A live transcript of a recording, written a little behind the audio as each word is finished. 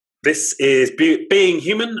This is Being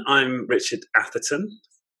Human. I'm Richard Atherton,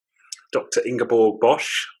 Dr. Ingeborg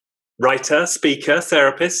Bosch, writer, speaker,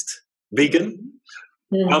 therapist, vegan.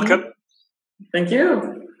 Mm-hmm. Welcome. Thank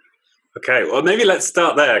you. Okay, well, maybe let's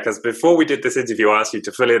start there, because before we did this interview, I asked you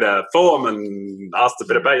to fill in a form and asked a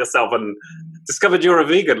bit about yourself and discovered you're a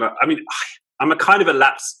vegan. I mean, I'm a kind of a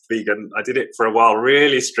lapsed vegan. I did it for a while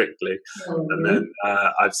really strictly, and then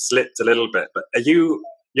I've slipped a little bit. But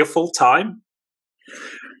you're full-time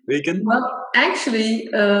vegan? Well, actually,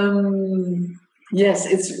 yes,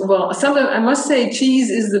 sometimes I must say cheese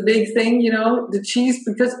is the big thing, the cheese,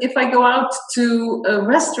 because if I go out to a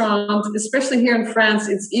restaurant, especially here in France,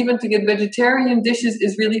 it's even to get vegetarian dishes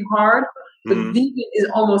is really hard, but vegan is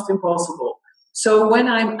almost impossible. So when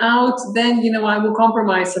I'm out, then, I will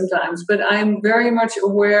compromise sometimes, but I'm very much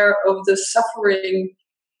aware of the suffering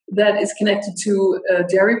that is connected to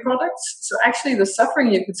dairy products. So actually the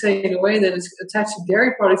suffering, you could say, in a way that is attached to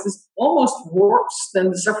dairy products is almost worse than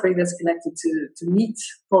the suffering that's connected to meat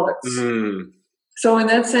products. So in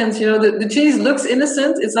that sense, the cheese looks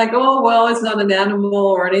innocent. It's like, oh, well, it's not an animal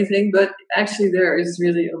or anything, but actually there is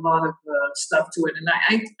really a lot of stuff to it. And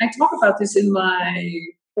I talk about this in my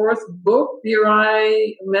fourth book,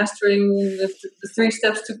 BRI, Mastering the 3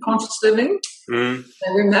 Steps to Conscious Living. I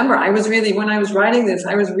remember when I was writing this,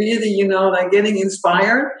 I was really, like getting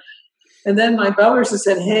inspired. And then my publisher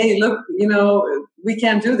said, hey, look, we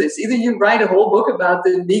can't do this. Either you write a whole book about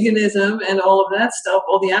the veganism and all of that stuff,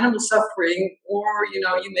 all the animal suffering, or,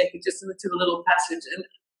 you make it just into a little passage. And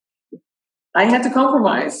I had to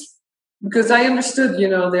compromise because I understood,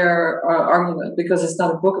 their argument, because it's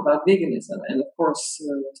not a book about veganism. And of course,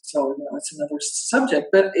 it's another subject,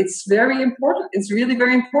 but it's very important. It's really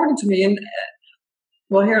very important to me. And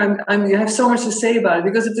well, here I have so much to say about it,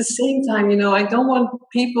 because at the same time, I don't want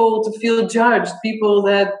people to feel judged, people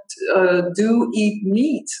that do eat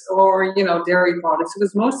meat or, dairy products,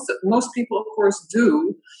 because most people, of course,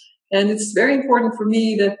 do. And it's very important for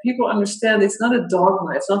me that people understand it's not a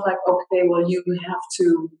dogma. It's not like, okay, well, you have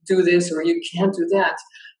to do this or you can't do that.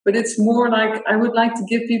 But it's more like I would like to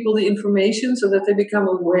give people the information so that they become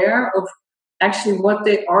aware of actually what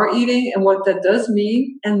they are eating and what that does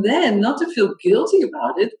mean, and then not to feel guilty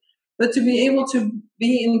about it, but to be able to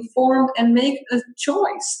be informed and make a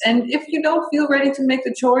choice. And if you don't feel ready to make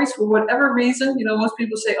the choice for whatever reason, most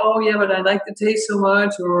people say, oh yeah, but I like the taste so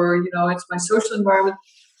much, or, it's my social environment.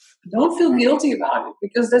 Don't feel guilty about it,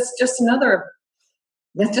 because that's just another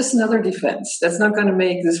defense. That's not going to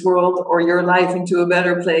make this world or your life into a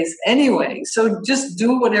better place anyway. So just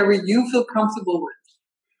do whatever you feel comfortable with.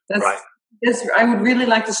 That's right. Yes, I would really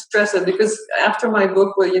like to stress it, because after my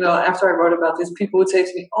book, after I wrote about this, people would say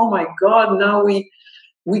to me, oh my God, now we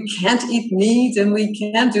can't eat meat and we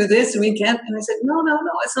can't do this and we can't. And I said, no,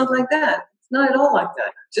 it's not like that. It's not at all like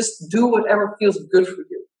that. Just do whatever feels good for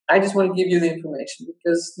you. I just want to give you the information,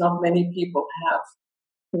 because not many people have,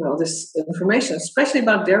 this information, especially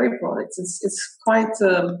about dairy products. It's quite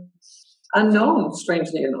unknown,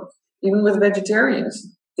 strangely enough. Even with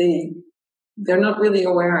vegetarians, they're not really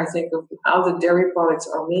aware, I think, of how the dairy products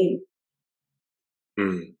are made.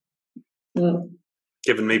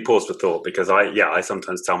 Given me pause for thought, because I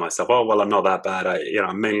sometimes tell myself, oh, well, I'm not that bad.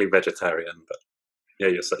 I'm mainly vegetarian, but yeah,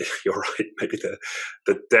 you're right. Maybe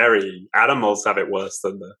the dairy animals have it worse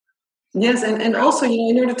than the... Yes, and also,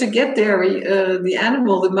 in order to get dairy, the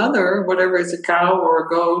animal, the mother, whatever it's a cow or a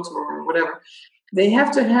goat or whatever, they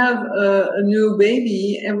have to have a new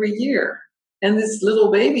baby every year. And this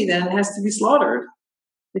little baby then has to be slaughtered,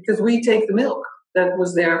 because we take the milk that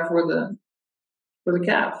was there for the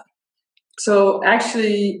calf. So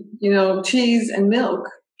actually, cheese and milk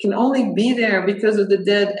can only be there because of the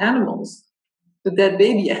dead animals, the dead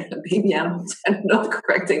baby animals. I don't know the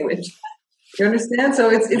correct English. You understand? So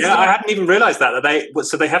it's yeah. I hadn't even realized that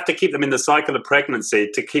they have to keep them in the cycle of pregnancy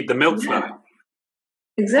to keep the milk flowing.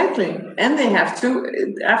 Exactly. And they have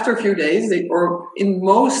to, after a few days, or in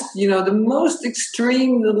most, the most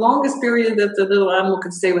extreme, the longest period that the little animal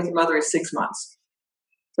can stay with the mother is 6 months.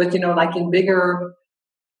 But, like in bigger,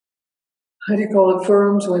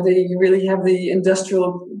 firms where they really have the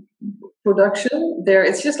industrial production,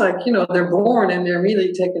 it's just like, they're born and they're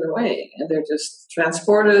immediately taken away, and they're just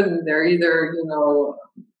transported, and they're either,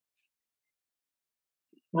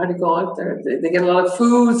 they get a lot of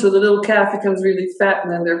food, so the little calf becomes really fat,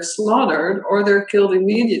 and then they're slaughtered, or they're killed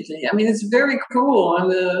immediately. I mean, it's very cruel,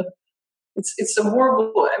 and it's a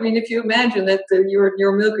horrible. I mean, if you imagine that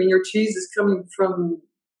your milk and your cheese is coming from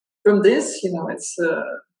this, it's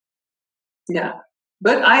yeah.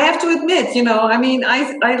 But I have to admit,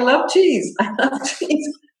 I love cheese. I love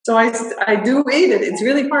cheese. So I do eat it. It's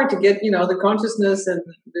really hard to get, the consciousness and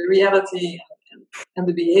the reality and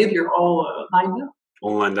the behavior all lined up.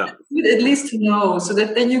 All lined up. At least to know, so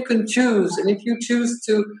that then you can choose. And if you choose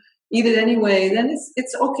to eat it anyway, then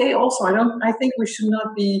it's okay. Also, I think we should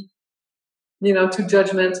not be, too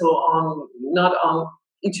judgmental not on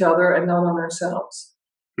each other and not on ourselves.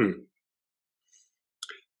 You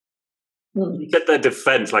get the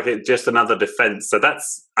defense, like it's just another defense. So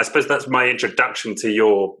I suppose that's my introduction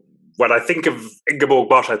to when I think of Ingeborg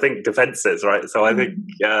Bosch, I think defenses, right? So I think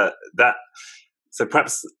so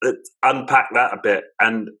perhaps let's unpack that a bit.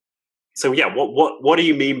 And so, what do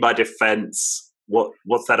you mean by defense?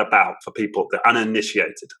 What's that about for people, the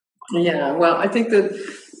uninitiated? Yeah, well, I think that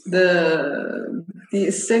the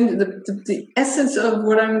essence of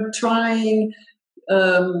what I'm trying,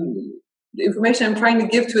 the information I'm trying to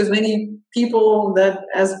give to as many people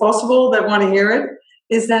as possible that want to hear it,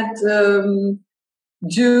 is that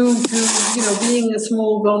due to being a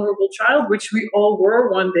small vulnerable child, which we all were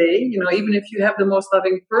one day, even if you have the most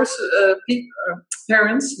loving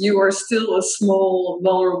parents, you are still a small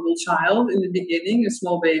vulnerable child in the beginning, a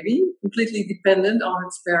small baby, completely dependent on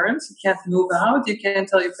its parents. You can't move out. You can't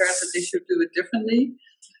tell your parents that they should do it differently.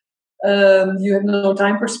 You have no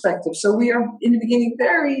time perspective. So we are in the beginning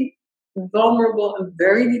very vulnerable and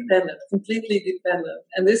very dependent, completely dependent.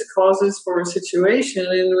 And this causes for a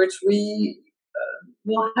situation in which we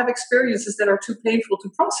will have experiences that are too painful to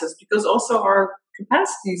process, because also our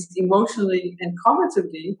capacities emotionally and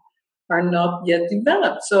cognitively are not yet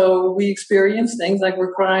developed. So we experience things like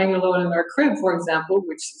we're crying alone in our crib, for example,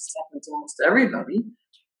 which has happened to almost everybody.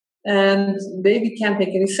 And baby can't make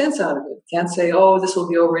any sense out of it. Can't say, oh, this will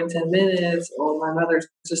be over in 10 minutes, or my mother's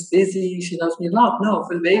just busy, she loves me a lot. No,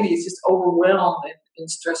 for the baby, it's just overwhelmed in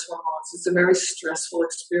stress hormones. It's a very stressful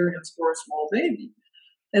experience for a small baby.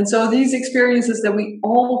 And so these experiences that we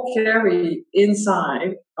all carry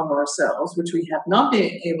inside of ourselves, which we have not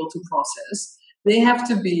been able to process, they have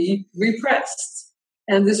to be repressed.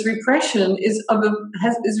 And this repression is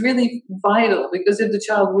really vital, because if the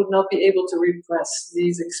child would not be able to repress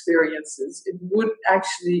these experiences, it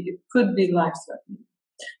could be life-threatening.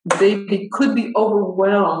 The baby could be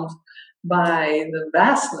overwhelmed by the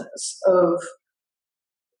vastness of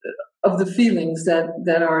the feelings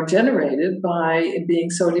that are generated by being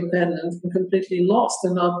so dependent and completely lost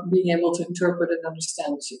and not being able to interpret and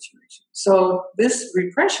understand the situation. So this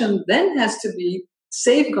repression then has to be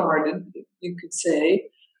safeguarded, you could say,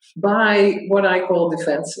 by what I call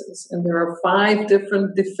defenses. And there are 5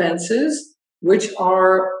 different defenses, which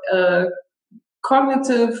are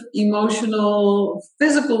cognitive, emotional,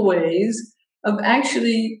 physical ways of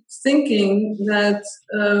actually thinking that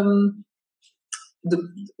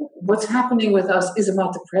what's happening with us is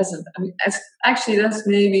about the present. I mean, that's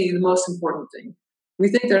maybe the most important thing. We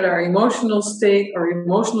think that our emotional state, our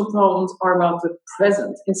emotional problems are about the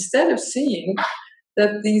present, instead of seeing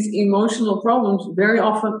that these emotional problems very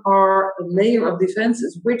often are a layer of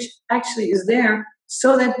defenses, which actually is there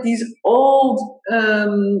so that these old,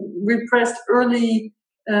 repressed early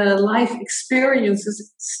life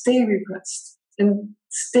experiences stay repressed and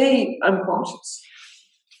stay unconscious.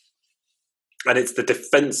 And it's the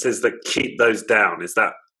defenses that keep those down. Is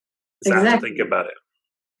that exactly. How to think about it?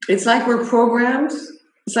 It's like we're programmed.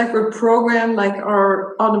 It's like we're programmed, like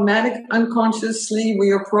our automatic unconsciously,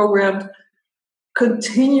 we are programmed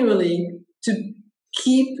continually to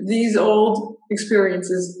keep these old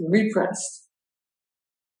experiences repressed.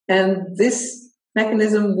 And this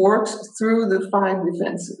mechanism works through the 5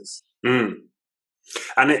 defenses. And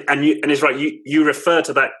it's right. You refer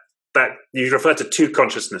to that you refer to 2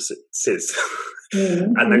 consciousnesses,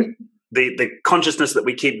 and the consciousness that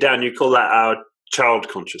we keep down, you call that our child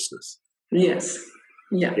consciousness. Yes.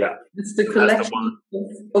 Yeah. It's the collection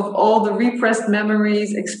of all the repressed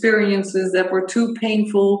memories, experiences that were too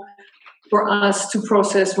painful for us to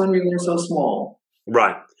process when we were so small.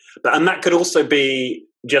 Right. And that could also be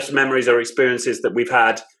just memories or experiences that we've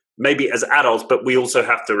had maybe as adults, but we also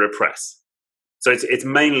have to repress. So it's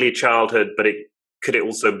mainly childhood, but could it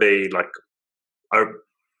also be like,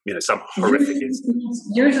 some horrific incident?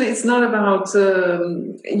 Usually it's not about,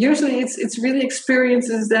 usually it's really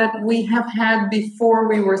experiences that we have had before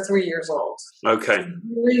we were 3 years old. Okay. So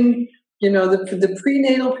during, the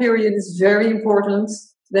prenatal period is very important.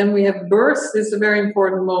 Then we have birth, it's a very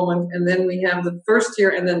important moment. And then we have the first year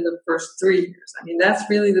and then the first 3 years. I mean, that's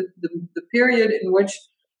really the period in which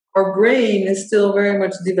our brain is still very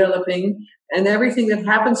much developing. And everything that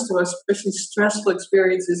happens to us, especially stressful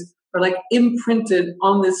experiences, are like imprinted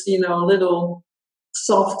on this, little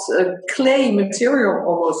soft clay material,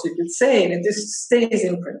 almost you could say, and it just stays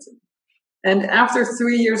imprinted. And after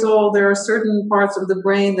 3 years old, there are certain parts of the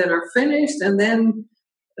brain that are finished, and then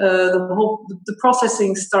the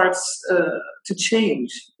processing starts to change.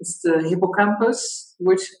 It's the hippocampus,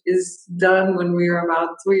 which is done when we are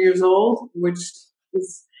about 3 years old, which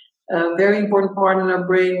is a very important part in our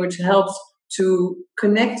brain, which helps to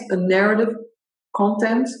connect a narrative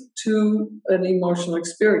content to an emotional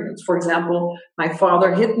experience. For example, my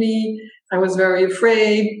father hit me, I was very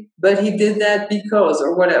afraid, but he did that because,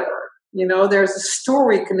 or whatever. There's a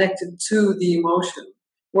story connected to the emotion.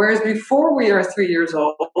 Whereas before we are 3 years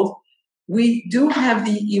old, we do have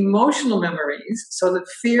the emotional memories. So the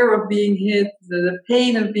fear of being hit, the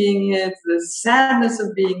pain of being hit, the sadness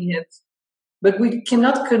of being hit, but we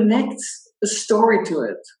cannot connect a story to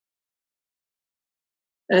it.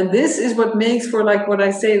 And this is what makes for, like what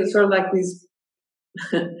I say, sort of like these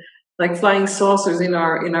like flying saucers in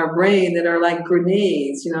our brain that are like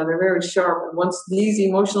grenades, they're very sharp. And once these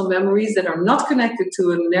emotional memories that are not connected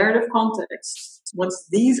to a narrative context, once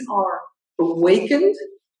these are awakened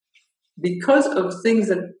because of things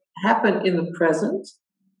that happen in the present,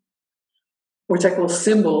 which I call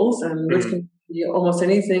symbols, and which can be almost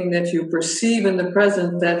anything that you perceive in the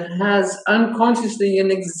present that has unconsciously an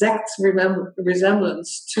exact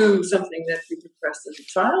resemblance to something that you repressed as a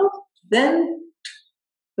child, then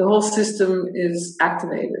the whole system is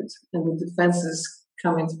activated and the defenses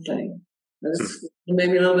come into play. This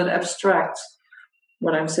maybe a little bit abstract,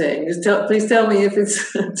 what I'm saying. Please tell me if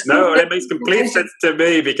it's... No, it makes complete sense to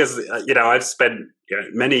me because, I've spent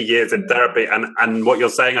many years in therapy and what you're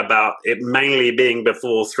saying about it mainly being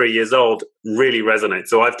before 3 years old really resonates.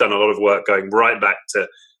 So I've done a lot of work going right back to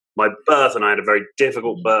my birth, and I had a very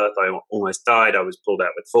difficult birth. I almost died. I was pulled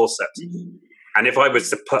out with forceps. And if I was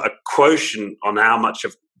to put a quotient on how much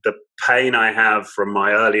of the pain I have from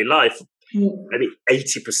my early life, maybe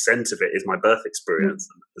 80% of it is my birth experience.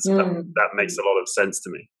 That makes a lot of sense to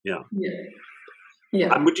me. Yeah.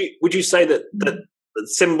 And would you say that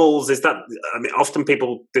symbols, is that, often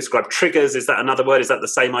people describe triggers, is that another word? Is that the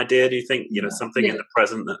same idea, do you think? Something in the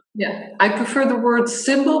present that... Yeah, I prefer the word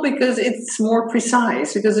symbol because it's more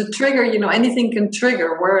precise, because a trigger, anything can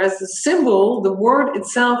trigger, whereas the symbol, the word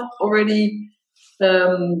itself already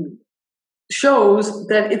shows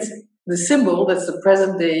that it's the symbol, that's the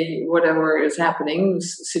present day, whatever is happening,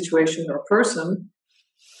 situation or person,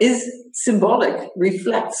 is symbolic,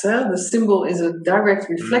 reflects. The symbol is a direct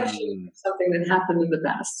reflection of something that happened in the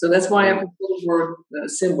past. So that's why I prefer the word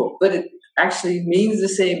symbol. But it actually means the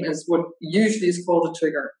same as what usually is called a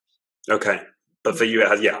trigger. Okay. But for you,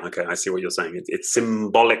 okay, I see what you're saying. It's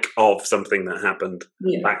symbolic of something that happened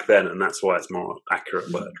back then, and that's why it's more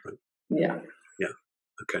accurate word, right? Yeah.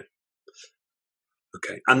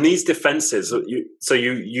 Okay. And these defenses,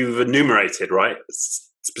 you've enumerated, right,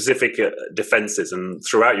 specific defenses, and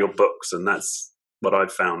throughout your books, and that's what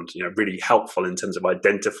I've found, really helpful in terms of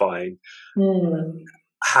identifying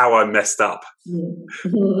how I messed up.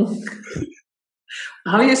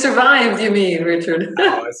 How you survived, you mean, Richard?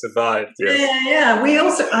 How I survived, yes. Yeah.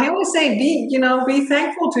 I always say, be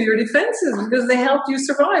thankful to your defenses because they helped you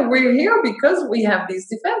survive. We're here because we have these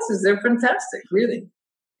defenses. They're fantastic, really.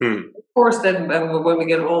 Of course, then when we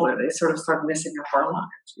get older, they sort of start messing up our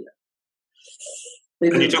lives. Yeah.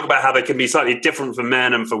 And you talk about how they can be slightly different for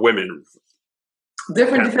men and for women.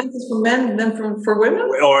 Different defenses for men than for women?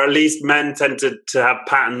 Or at least men tend to have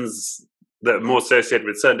patterns that are more associated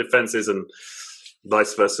with certain defenses and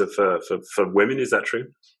vice versa for women. Is that true?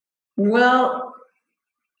 Well,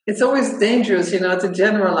 it's always dangerous, to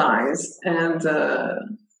generalize. And,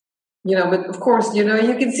 but of course, you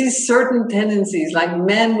can see certain tendencies, like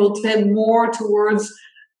men will tend more towards,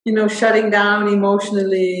 shutting down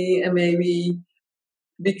emotionally and maybe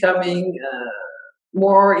becoming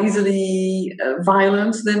more easily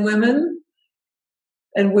violent than women.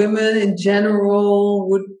 And women in general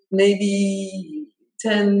would maybe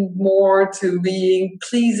tend more to being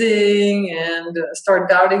pleasing and start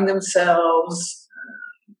doubting themselves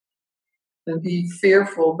and be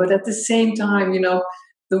fearful. But at the same time,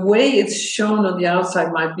 the way it's shown on the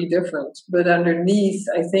outside might be different. But underneath,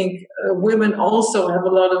 I think women also have a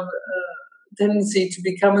lot of tendency to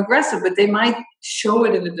become aggressive, but they might show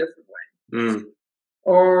it in a different way.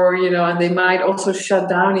 Or, and they might also shut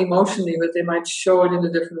down emotionally, but they might show it in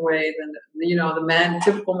a different way than, the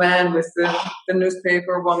typical man with the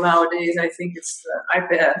newspaper. Well, nowadays, I think it's the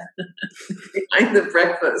iPad behind the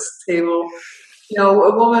breakfast table. A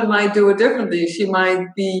woman might do it differently. She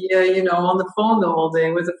might be, on the phone the whole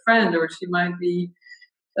day with a friend, or she might be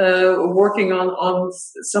working on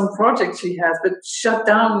some project she has, but shut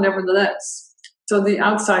down nevertheless. So the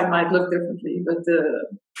outside might look differently, but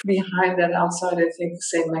behind that outside, I think the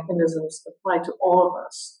same mechanisms apply to all of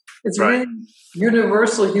us. It's Right. really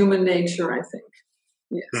universal human nature, I think.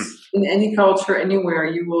 Yes. In any culture, anywhere,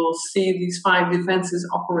 you will see these 5 defenses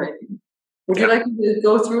operating. Would you like me to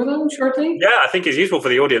go through them shortly? Yeah, I think it's useful for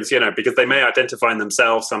the audience, because they may identify in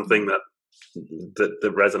themselves something that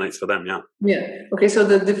resonates for them. Yeah. Yeah. Okay. So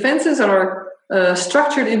the defenses are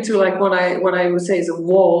structured into like what I would say is a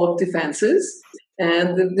wall of defenses,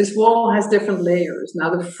 and this wall has different layers.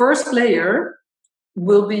 Now, the first layer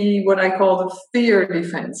will be what I call the fear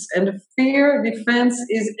defense, and the fear defense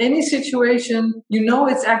is any situation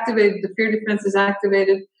it's activated. The fear defense is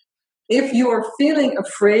activated if you are feeling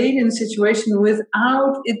afraid in a situation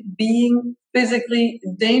without it being physically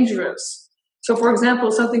dangerous. So, for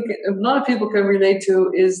example, something a lot of people can relate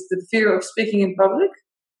to is the fear of speaking in public.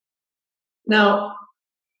 Now,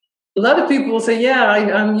 a lot of people will say, "Yeah,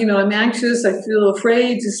 I'm anxious. I feel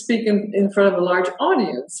afraid to speak in front of a large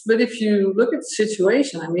audience." But if you look at the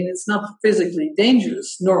situation, I mean, it's not physically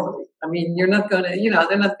dangerous normally. I mean, you're not going to,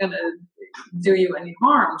 they're not going to do you any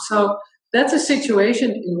harm. So that's a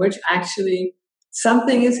situation in which actually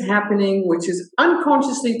something is happening which is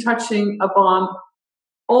unconsciously touching upon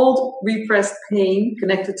old repressed pain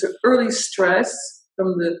connected to early stress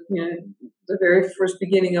from the very first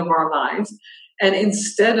beginning of our lives. And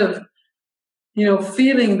instead of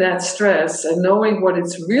feeling that stress and knowing what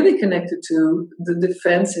it's really connected to, the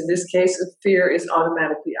defense, in this case of fear, is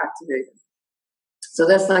automatically activated. So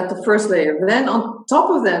that's like the first layer. Then on top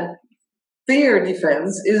of that fear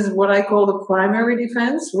defense is what I call the primary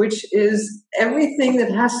defense, which is everything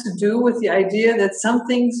that has to do with the idea that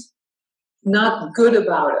something's not good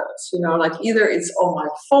about us. Like either it's all my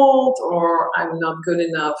fault, or I'm not good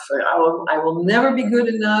enough, or I will never be good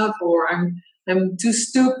enough, or I'm too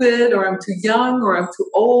stupid, or I'm too young, or I'm too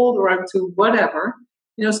old, or I'm too whatever.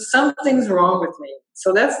 Something's wrong with me.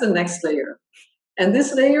 So that's the next layer. And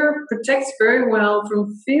this layer protects very well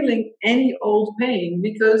from feeling any old pain,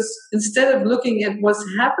 because instead of looking at what's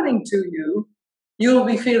happening to you, you'll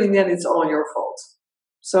be feeling that it's all your fault.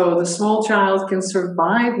 So the small child can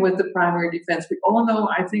survive with the primary defense. We all know,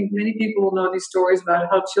 I think many people will know these stories about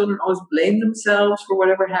how children always blame themselves for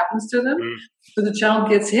whatever happens to them. So the child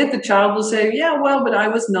gets hit, the child will say, "Yeah, well, but I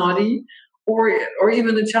was naughty." Or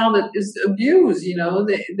even the child that is abused,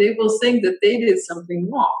 they will think that they did something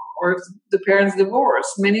wrong. Or if the parents divorce,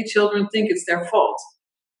 many children think it's their fault.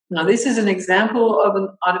 Now, this is an example of an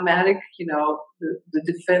automatic, the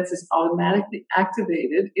defense is automatically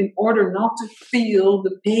activated in order not to feel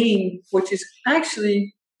the pain, which is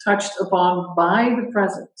actually touched upon by the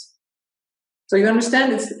present. So you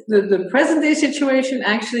understand, it's the present day situation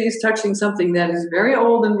actually is touching something that is very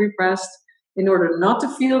old and repressed. In order not to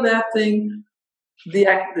feel that thing, the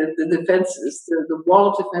defenses, the wall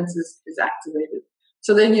of defenses is activated.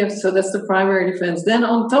 So then that's the primary defense. Then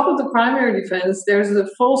on top of the primary defense, there's the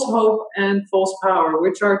false hope and false power,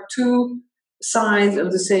 which are 2 sides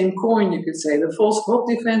of the same coin, you could say. The false hope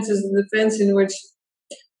defense is the defense in which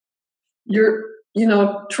you're,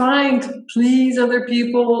 trying to please other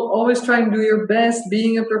people, always trying to do your best,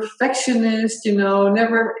 being a perfectionist,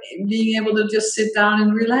 never being able to just sit down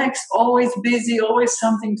and relax, always busy, always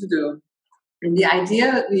something to do. And the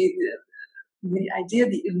idea,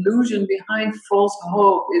 the illusion behind false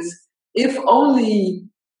hope is, if only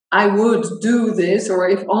I would do this, or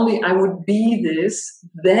if only I would be this,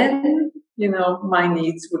 then, my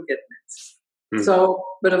needs would get met. So,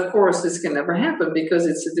 but of course, this can never happen because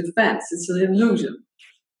it's a defense, it's an illusion.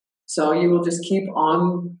 So you will just keep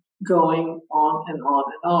on going on and on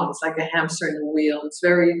and on. It's like a hamster in a wheel. It's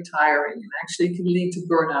very tiring and actually can lead to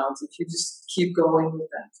burnout if you just keep going with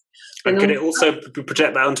that. And can it also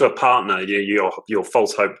project that onto a partner, your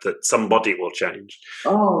false hope that somebody will change?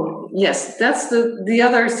 Oh, yes. That's the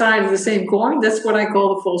other side of the same coin. That's what I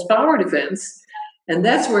call the false power defense. And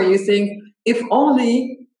that's where you think, if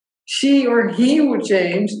only she or he would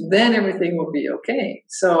change, then everything will be okay.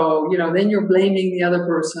 So, then you're blaming the other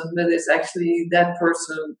person that is actually that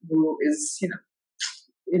person who is,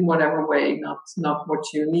 in whatever way, not what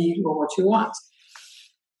you need or what you want.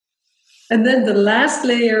 And then the last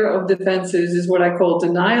layer of defenses is what I call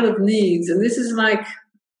denial of needs. And this is like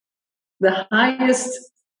the highest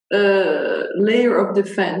layer of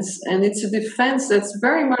defense. And it's a defense that's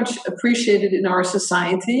very much appreciated in our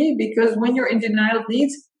society, because when you're in denial of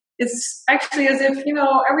needs, it's actually as if,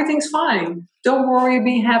 everything's fine. Don't worry,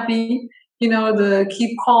 be happy. The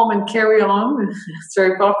keep calm and carry on. It's a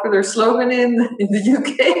very popular slogan in the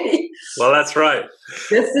UK. Well, that's right.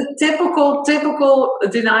 That's the typical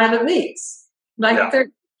denial of needs.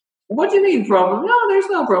 What do you mean problem? No, there's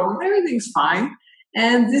no problem. Everything's fine.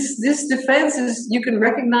 And this defense is, you can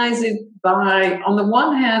recognize it by, on the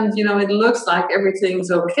one hand, it looks like everything's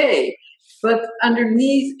okay, but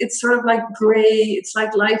underneath it's sort of like gray. It's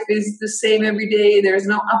like life is the same every day. There's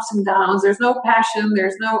no ups and downs. There's no passion.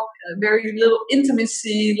 There's no very little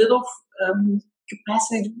intimacy, little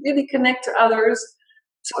capacity to really connect to others.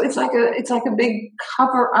 So it's like a big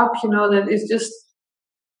cover up, that is just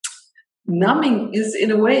numbing. Is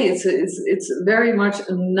in a way it's very much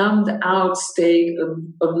a numbed out state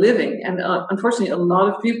of living, and unfortunately a lot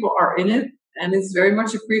of people are in it, and it's very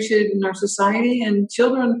much appreciated in our society. And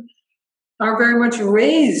children are very much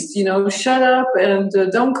raised, shut up and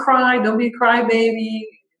don't cry, don't be a crybaby,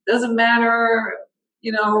 doesn't matter,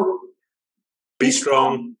 be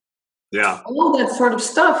strong. Yeah, all that sort of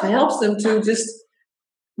stuff helps them to just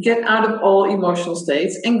get out of all emotional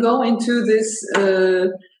states and go into this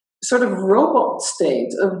sort of robot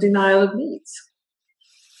state of denial of needs.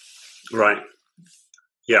 Right.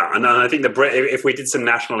 Yeah, and I think if we did some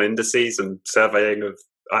national indices and surveying of,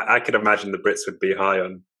 I could imagine the Brits would be high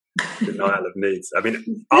on denial of needs. I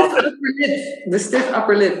mean, the stiff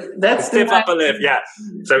upper lip. That's the stiff upper lip. Yeah.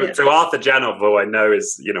 So Arthur Janov, who I know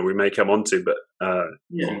is, we may come on to, but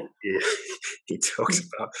he talks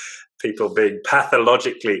about people being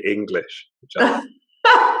pathologically English.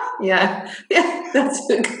 Yeah,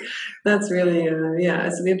 that's really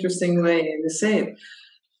it's an interesting way to say it,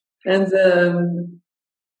 and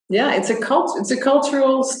it's a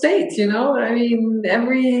cultural state. I mean,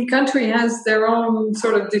 every country has their own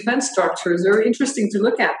sort of defense structures. Very interesting to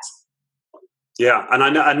look at. Yeah, and I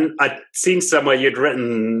know, and I'd seen somewhere you'd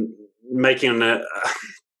written making an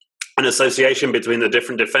association between the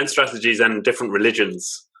different defense strategies and different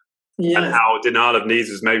religions. Yeah. And how denial of needs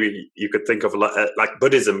was, maybe you could think of like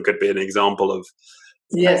Buddhism could be an example of.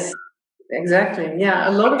 Yes, exactly. Yeah,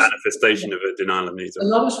 a lot of manifestation of a denial of needs. A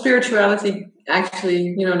lot of spirituality,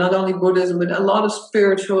 actually, not only Buddhism, but a lot of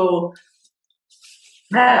spiritual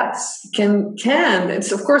paths can.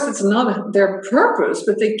 It's, of course, it's not their purpose,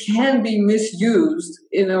 but they can be misused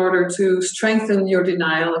in order to strengthen your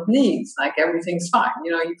denial of needs. Like everything's fine.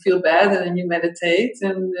 You feel bad, and then you meditate,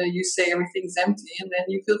 and you say everything's empty, and then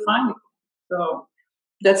you feel fine. So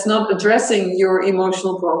that's not addressing your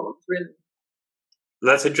emotional problems, really.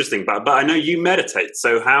 That's interesting, but I know you meditate.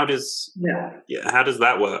 So how does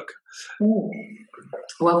that work?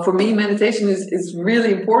 Well, for me, meditation is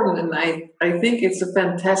really important, and I think it's a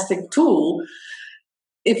fantastic tool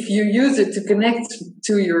if you use it to connect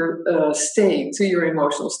to your state, to your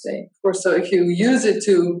emotional state. Of course, so if you use it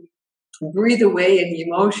to breathe away any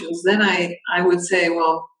emotions, then I would say,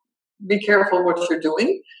 well, be careful what you're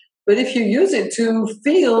doing. But if you use it to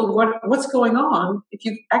feel what's going on, if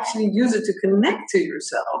you actually use it to connect to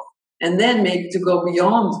yourself, and then maybe to go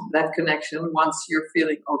beyond that connection once you're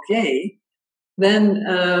feeling okay, then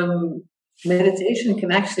meditation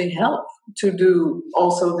can actually help to do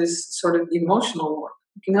also this sort of emotional work.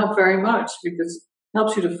 It can help very much because it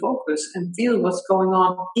helps you to focus and feel what's going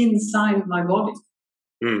on inside of my body.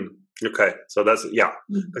 Okay, so that's,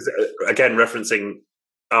 again, referencing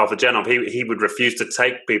Arthur Janov, he would refuse to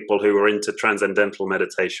take people who were into transcendental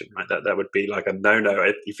meditation, right? That would be like a no-no.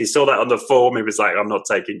 If he saw that on the form, he was like, I'm not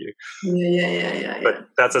taking you. Yeah. But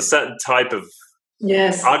that's a certain type of,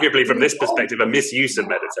 arguably from this perspective, a misuse of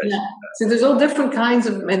meditation. Yeah. So there's all different kinds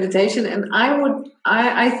of meditation, and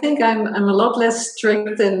I think I'm a lot less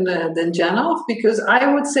strict than Janov, because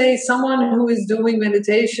I would say someone who is doing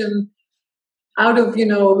meditation out of,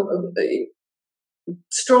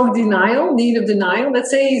 strong need of denial.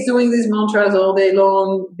 Let's say he's doing these mantras all day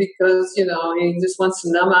long because, he just wants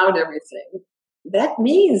to numb out everything. That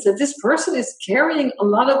means that this person is carrying a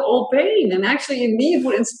lot of old pain, and actually in me it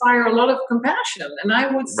would inspire a lot of compassion. And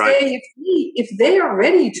I would say if they are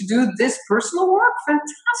ready to do this personal work,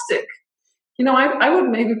 fantastic. I would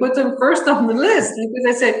maybe put them first on the list,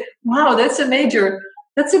 because I say, wow, that's a major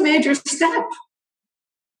step.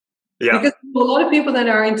 Yeah. Because a lot of people that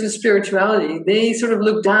are into spirituality, they sort of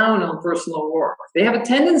look down on personal work. They have a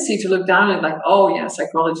tendency to look down at, like, oh yeah,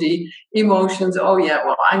 psychology, emotions. Oh yeah,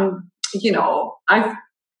 well,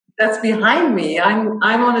 that's behind me. I'm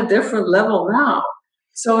on a different level now.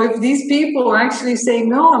 So if these people are actually saying,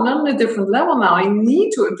 no, I'm not on a different level now, I need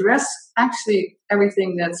to address actually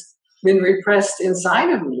everything that's been repressed inside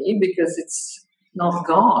of me, because it's not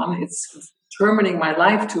gone. It's determining my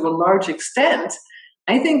life to a large extent.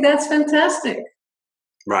 I think that's fantastic.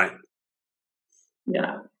 Right.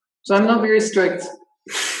 Yeah. So I'm not very strict.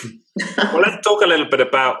 Well, let's talk a little bit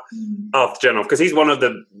about Arthur Janov, because he's one of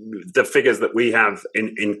the figures that we have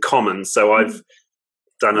in common. So I've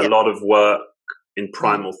done a lot of work in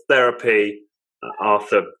primal therapy.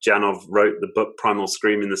 Arthur Janov wrote the book Primal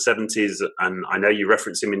Scream in the 70s, and I know you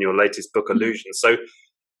reference him in your latest book, Illusion. So,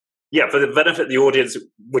 yeah, for the benefit of the audience,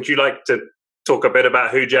 would you like to talk a bit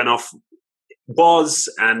about who Janov was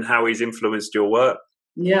and how he's influenced your work?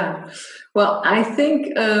 Yeah. Well, I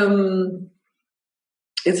think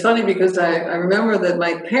it's funny because I remember that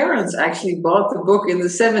my parents actually bought the book in the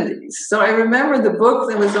 70s. So I remember the book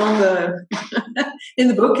that was on the in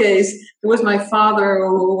the bookcase. It was my father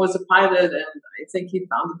who was a pilot, and I think he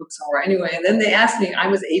found the book somewhere anyway. And then they asked me, I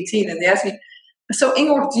was 18, and they asked me, so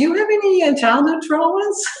Ingeborg, do you have any childhood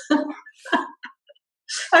traumas?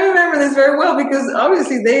 I remember this very well because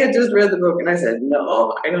obviously they had just read the book, and I said,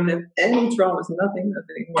 no, I don't have any traumas, nothing.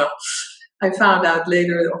 Well, I found out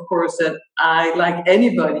later, of course, that I, like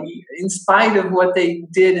anybody, in spite of what they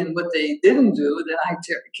did and what they didn't do, that I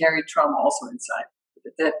carried trauma also inside.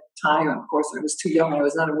 At that time, of course, I was too young. I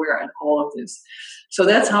was not aware of all of this. So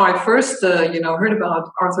that's how I first, heard about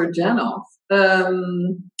Arthur Janov,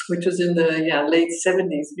 which was in the late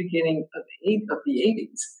 70s, beginning of the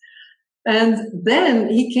 80s. And then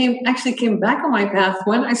he came back on my path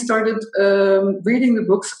when I started reading the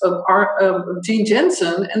books of Gene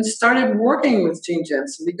Jensen and started working with Gene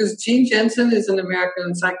Jensen, because Gene Jensen is an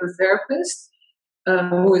American psychotherapist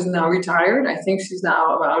who is now retired. I think she's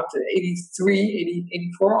now about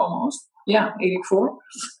 84 almost. Yeah, 84.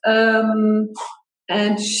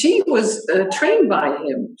 And she was trained by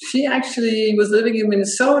him. She actually was living in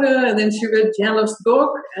Minnesota, and then she read Janov's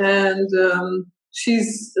book, and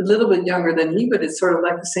she's a little bit younger than he, but it's sort of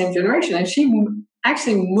like the same generation. And she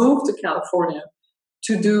actually moved to California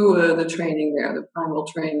to do the training there, the primal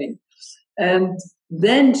training. And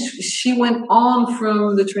then she went on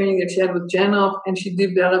from the training that she had with Janov, and she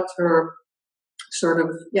developed her sort of,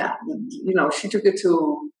 she took it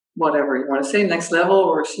to whatever you want to say, next level,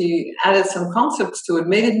 or she added some concepts to it,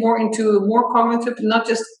 made it more into more cognitive, not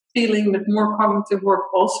just feeling, but more cognitive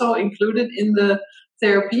work also included in the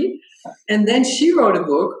therapy. And then she wrote a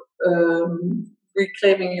book,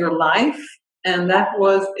 Reclaiming Your Life, and that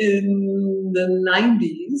was in the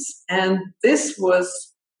 90s. And this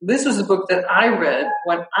was a book that I read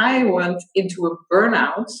when I went into a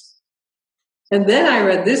burnout. And then I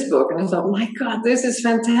read this book, and I thought, my God, this is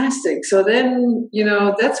fantastic. So then,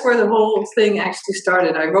 that's where the whole thing actually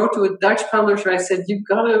started. I wrote to a Dutch publisher. I said, you've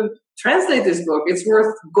got to translate this book. It's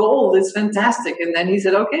worth gold. It's fantastic. And then he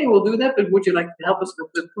said, okay, we'll do that, but would you like to help us with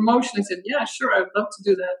the promotion? I said, yeah, sure, I'd love to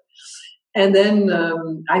do that. And then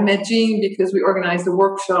I met Jean because we organized a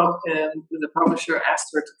workshop, and the publisher asked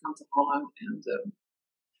her to come to Holland. And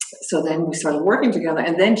so then we started working together.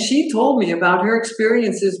 And then she told me about her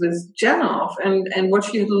experiences with Janov and what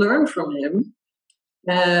she had learned from him,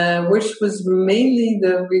 which was mainly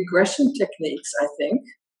the regression techniques, I think.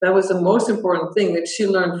 That was the most important thing that she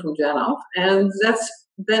learned from Janov. And that's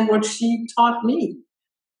then what she taught me.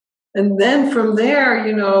 And then from there,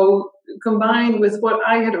 combined with what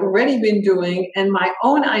I had already been doing and my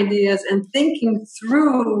own ideas and thinking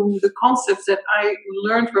through the concepts that I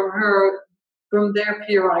learned from her, from their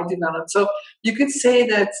PRI developed. So you could say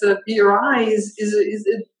that PRI is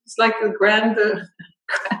like a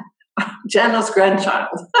Janov's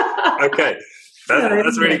grandchild. Okay,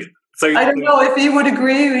 that's really good. So I don't know if he would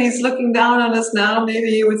agree. He's looking down on us now. Maybe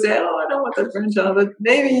he would say, "Oh, I don't want that grandchild." But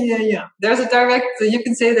maybe, there's a direct. You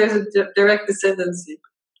can say there's a direct descendancy.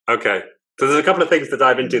 Okay, so there's a couple of things to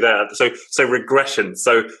dive into there. So regression.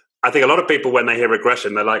 So I think a lot of people, when they hear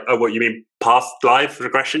regression, they're like, "Oh, what you mean past life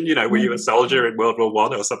regression? Were you a soldier in World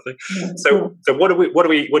War I or something?" Yeah. So what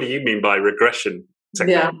do you mean by regression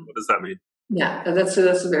technique? Yeah. What does that mean? Yeah, that's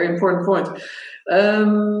a very important point.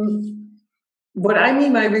 What I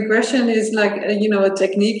mean by regression is like a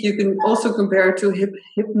technique you can also compare to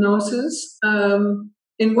hypnosis,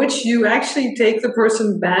 in which you actually take the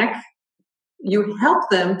person back. You help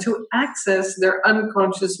them to access their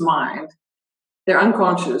unconscious mind. Their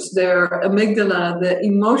unconscious, their amygdala, the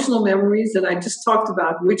emotional memories that I just talked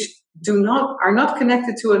about, which are not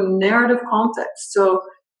connected to a narrative context. So,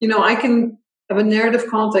 I can have a narrative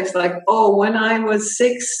context like, oh, when I was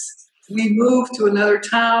 6, we moved to another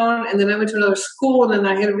town, and then I went to another school, and then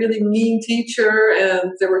I had a really mean teacher,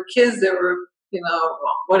 and there were kids that were,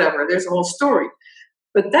 whatever. There's a whole story.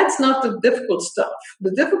 But that's not the difficult stuff.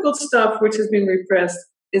 The difficult stuff, which has been repressed,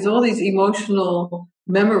 is all these emotional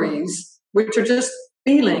memories, which are just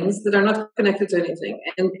feelings that are not connected to anything.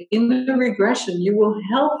 And in the regression, you will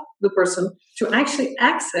help the person to actually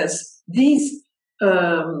access these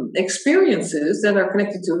experiences that are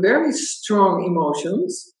connected to very strong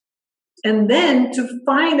emotions, and then to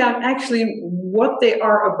find out actually what they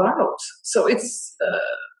are about. So it's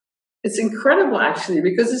It's incredible, actually,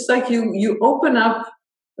 because it's like you open up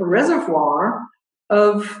a reservoir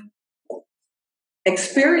of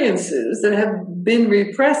experiences that have been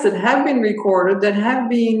repressed, that have been recorded, that have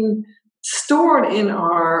been stored in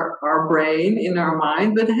our brain, in our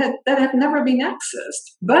mind, but that have never been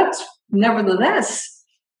accessed. But nevertheless,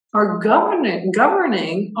 are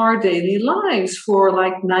governing our daily lives for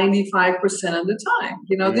like 95% of the time.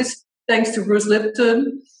 This thanks to Bruce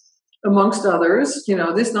Lipton, amongst others.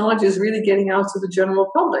 This knowledge is really getting out to the general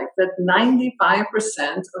public, that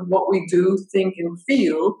 95% of what we do, think, and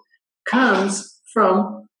feel comes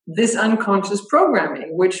from this unconscious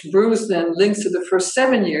programming, which Bruce then links to the first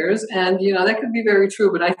 7 years. And, that could be very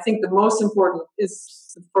true, but I think the most important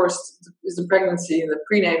is the pregnancy and the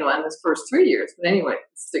prenatal and the first 3 years. But anyway,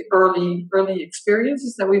 it's the early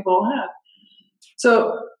experiences that we've all had.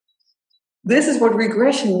 So this is what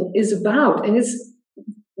regression is about. And it's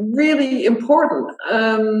really important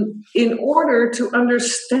in order to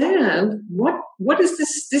understand what is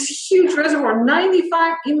this huge reservoir.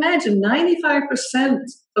 95%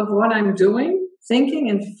 of what I'm doing, thinking,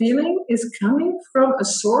 and feeling is coming from a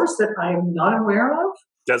source that I am not aware of.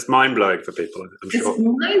 That's mind-blowing for people, I'm sure. It's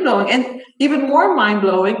mind-blowing. And even more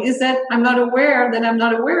mind-blowing is that I'm not aware that I'm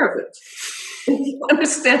not aware of it. If you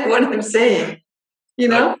understand what I'm saying,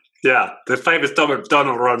 Yeah, the famous Donald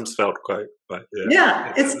Rumsfeld quote. But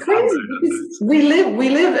yeah, it's crazy. We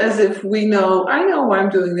live as if we know. I know why I'm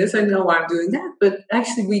doing this. I know why I'm doing that. But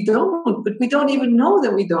actually, we don't. But we don't even know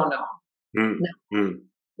that we don't know. No.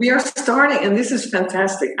 We are starting, and this is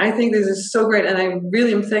fantastic. I think this is so great, and I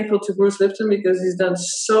really am thankful to Bruce Lipton because he's done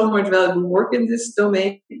so much valuable work in this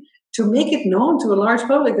domain to make it known to a large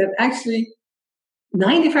public that actually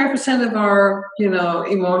 95% of our,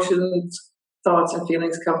 emotions, thoughts, and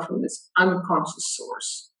feelings come from this unconscious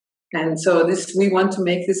source. And so we want to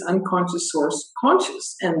make this unconscious source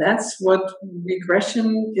conscious. And that's what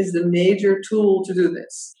regression is, the major tool to do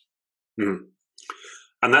this. Mm.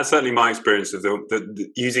 And that's certainly my experience of the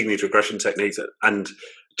using these regression techniques. And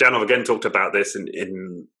Janov again talked about this in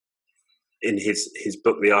his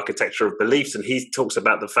book, The Architecture of Beliefs. And he talks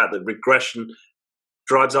about the fact that regression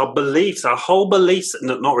drives our beliefs, our whole beliefs,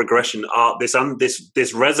 not regression,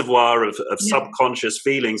 this reservoir of subconscious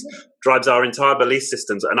feelings drives our entire belief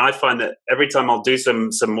systems. And I find that every time I'll do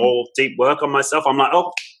some more deep work on myself, I'm like,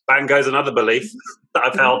 oh, bang goes another belief that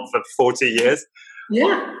I've held for 40 years.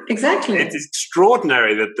 Yeah, exactly. It's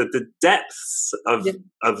extraordinary that the depths of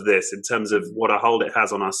this in terms of what a hold it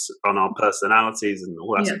has on us, on our personalities and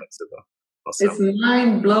all aspects of ourselves. It's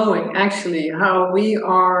mind-blowing, actually, how we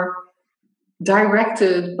are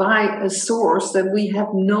directed by a source that we have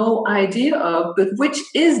no idea of, but which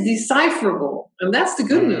is decipherable. And that's the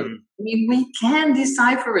good news. I mean, we can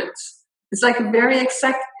decipher it. It's like a very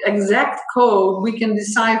exact code we can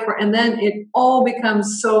decipher, and then it all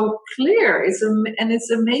becomes so clear. It's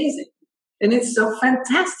amazing. And it's so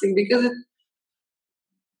fantastic because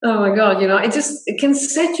oh my God, it can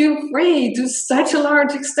set you free to such a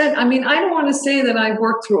large extent. I mean, I don't want to say that I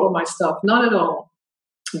worked through all my stuff, not at all.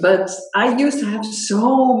 But I used to have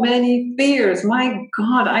so many fears. My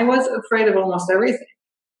God, I was afraid of almost everything.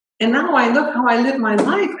 And now I look how I live my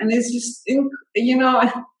life, and it's just,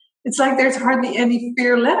 it's like there's hardly any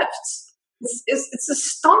fear left. It's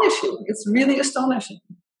astonishing. It's really astonishing.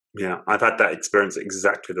 Yeah, I've had that experience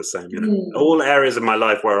exactly the same. All areas of my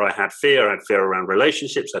life where I had fear around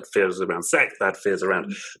relationships, I had fears around sex, I had fears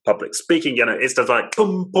around public speaking. It's just like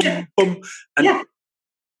boom, boom, boom. And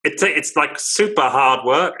it's like super hard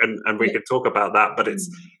work, and we could talk about that, but it's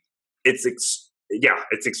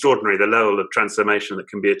extraordinary the level of transformation that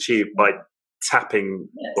can be achieved by tapping,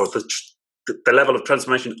 or the level of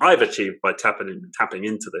transformation I've achieved by tapping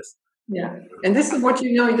into this. Yeah, and this is what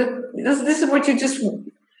this is what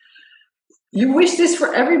you wish this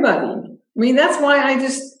for everybody. I mean, that's why I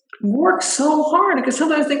just work so hard, because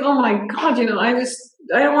sometimes I think, oh my God, I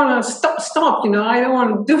don't want to stop, I don't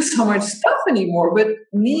want to do so much stuff anymore. But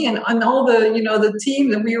me and all the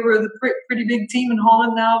team, and we were the pretty big team in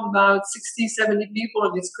Holland now, about 60, 70 people,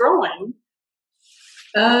 and it's growing.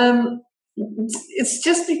 It's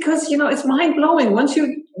just because, it's mind blowing. Once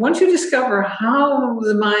you discover how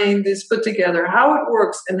the mind is put together, how it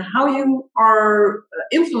works, and how you are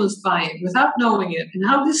influenced by it without knowing it, and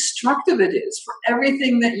how destructive it is for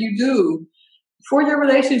everything that you do, for your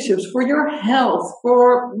relationships, for your health,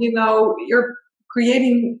 for, you're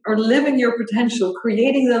creating or living your potential,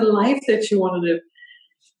 creating the life that you want to live.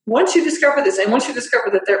 Once you discover this, and once you discover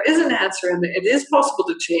that there is an answer and it is possible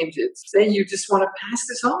to change it, then you just want to pass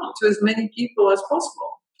this on to as many people as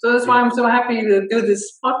possible. So that's why I'm so happy to do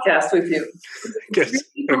this podcast with you. Good.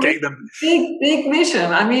 Okay, big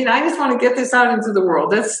mission. I mean, I just want to get this out into the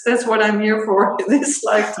world. That's what I'm here for this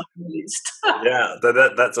lifetime, at least. Yeah,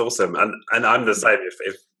 that's awesome. And I'm the same.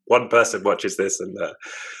 If one person watches this and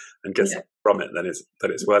gets from it, then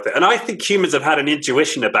it's worth it. And I think humans have had an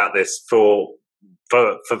intuition about this for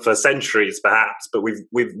centuries, perhaps, but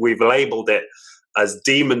we've labeled it as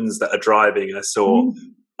demons that are driving us, or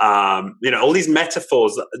all these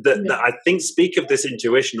metaphors that I think speak of this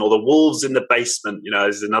intuition, or the wolves in the basement.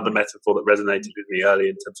 Is another metaphor that resonated with me early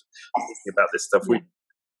in terms of thinking about this stuff.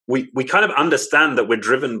 We kind of understand that we're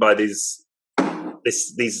driven by these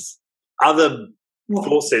other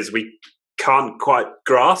forces we can't quite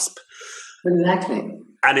grasp. Exactly.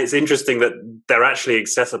 And it's interesting that they're actually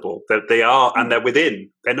accessible, that they are, and they're within.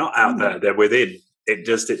 They're not out there, they're within. It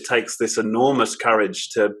takes this enormous courage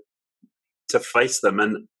to face them.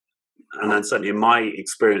 And then certainly in my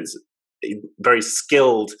experience, very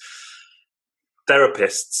skilled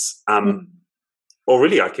therapists, or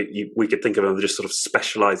really we could think of them as just sort of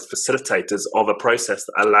specialized facilitators of a process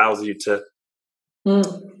that allows you to,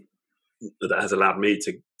 that has allowed me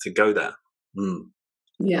to go there.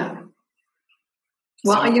 Yeah.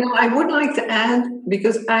 Well, I would like to add,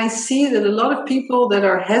 because I see that a lot of people that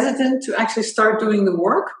are hesitant to actually start doing the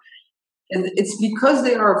work, and it's because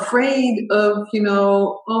they are afraid of,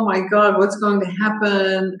 oh my God, what's going to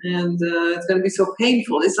happen? And it's going to be so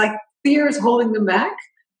painful. It's like fear is holding them back.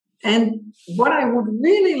 And what I would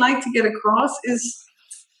really like to get across is,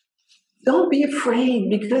 don't be afraid,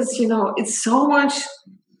 because, it's so much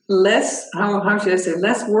less, how should I say,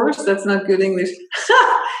 less worse? That's not good English.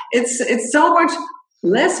 It's so much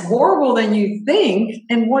less horrible than you think.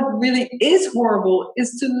 And what really is horrible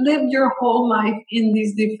is to live your whole life in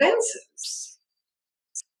these defenses.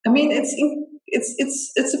 I mean,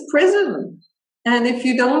 it's a prison. And if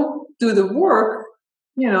you don't do the work,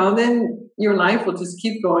 then your life will just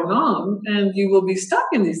keep going on and you will be stuck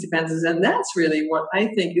in these defenses. And that's really what I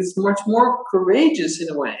think is much more courageous in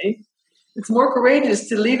a way. It's more courageous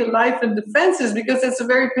to lead a life in defenses, because it's a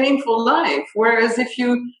very painful life. Whereas if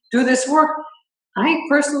you do this work, I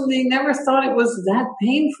personally never thought it was that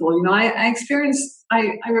painful.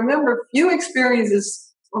 I remember a few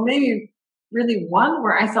experiences, or maybe really one,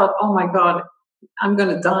 where I thought, oh my God, I'm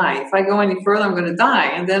going to die. If I go any further, I'm going to die.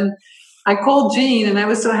 And then I called Jean, and I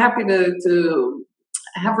was so happy to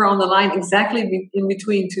have her on the line exactly in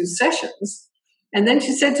between two sessions. And then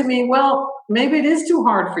she said to me, well, maybe it is too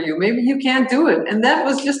hard for you. Maybe you can't do it. And that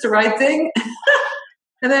was just the right thing.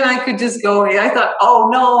 And then I could just go, I thought, oh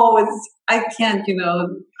no, I can't,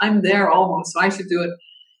 I'm there almost, so I should do it.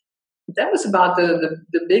 That was about the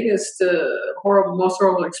biggest, most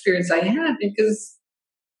horrible experience I had, because,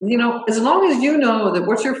 as long as you know that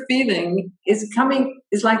what you're feeling is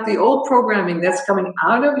like the old programming that's coming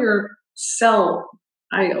out of your cell.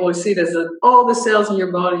 I always see it as all the cells in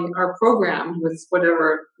your body are programmed with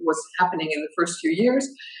whatever was happening in the first few years.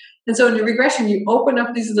 And so in the regression, you open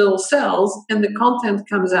up these little cells and the content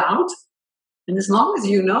comes out. And as long as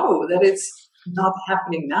you know that it's not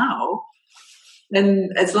happening now,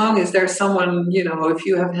 and as long as there's someone, if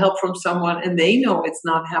you have help from someone and they know it's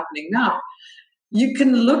not happening now, you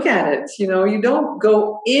can look at it. You don't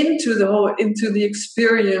go into the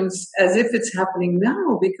experience as if it's happening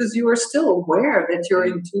now, because you are still aware that you're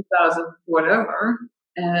in 2000 whatever,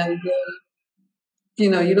 and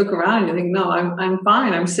you look around and you think, no, I'm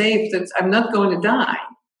fine, I'm safe, I'm not going to die.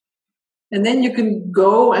 And then you can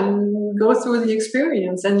go through the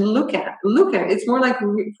experience and look at it. It's more like,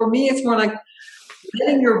 for me, it's more like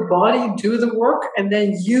letting your body do the work, and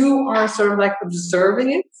then you are sort of like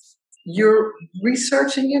observing it. You're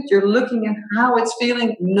researching it, you're looking at how it's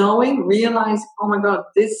feeling, realize, oh my God,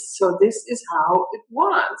 this is how it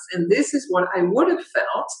was. And this is what I would have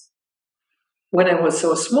felt when I was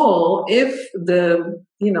so small, if the,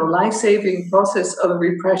 life-saving process of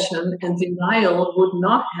repression and denial would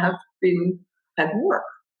not have been at work.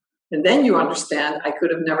 And then you understand, I could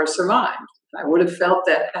have never survived. I would have felt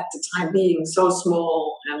that at the time being so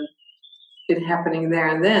small and it happening there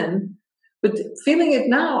and then. But feeling it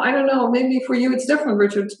now, I don't know, maybe for you it's different,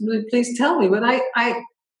 Richard. Please tell me. But I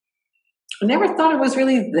never thought it was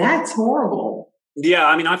really that horrible. Yeah,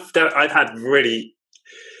 I mean, I've had really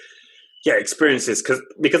experiences,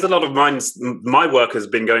 because a lot of my work has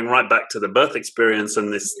been going right back to the birth experience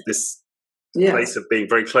and this place of being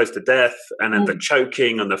very close to death, and then the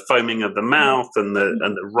choking and the foaming of the mouth and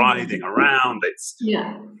the writhing around.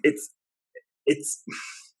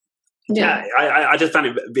 I just found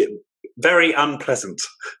it very unpleasant,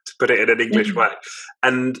 to put it in an English way,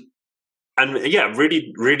 and and yeah,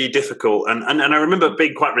 really, really difficult. And I remember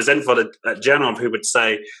being quite resentful at Janov, who would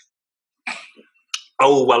say,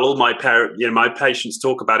 "Oh, well, all my my patients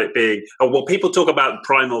talk about it being, people talk about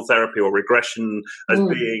primal therapy or regression as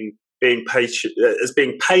being patient, as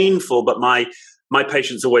being painful, but my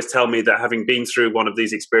patients always tell me that having been through one of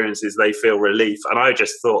these experiences, they feel relief." And I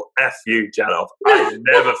just thought, "F you, Janov. I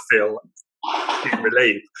never feel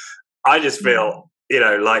relief. I just feel,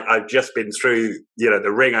 like I've just been through,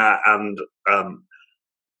 the ringer, and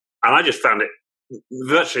I just found it,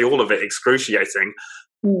 virtually all of it, excruciating."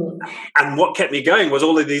 And what kept me going was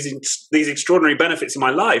all of these extraordinary benefits in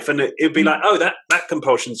my life, and it'd be like, "Oh, that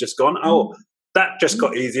compulsion's just gone. Oh, that just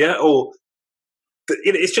got easier." Or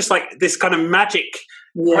it's just like this kind of magic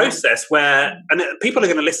process where, and people are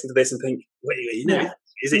going to listen to this and think, "Wait,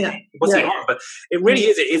 is it? What's he on?" But it really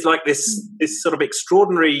is. It is like this sort of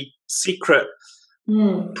extraordinary secret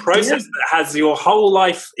process that has your whole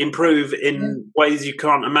life improve in ways you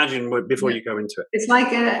can't imagine before you go into it. It's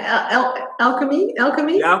like alchemy.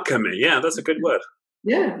 Alchemy, yeah, that's a good word.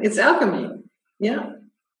 Yeah, it's alchemy. Yeah.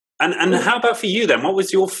 And how about for you then? What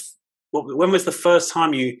was when was the first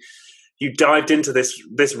time you dived into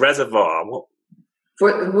this reservoir?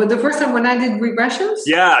 For the first time when I did regressions?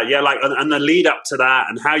 Yeah, like and the lead up to that,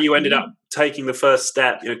 and how you ended up taking the first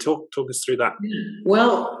step. Talk us through that.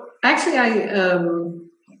 Well, actually,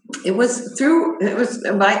 it was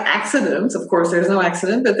by accident. Of course, there's no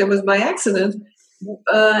accident, but it was by accident.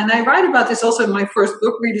 And I write about this also in my first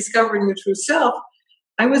book, Rediscovering the True Self.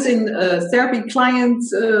 I was in therapy,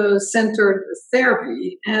 client-centered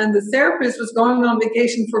therapy, and the therapist was going on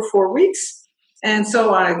vacation for 4 weeks. And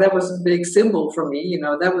so that was a big symbol for me,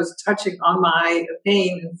 that was touching on my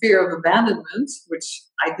pain and fear of abandonment, which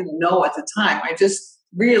I didn't know at the time. I just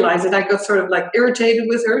realized that I got sort of like irritated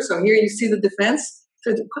with her. So here you see the defense. I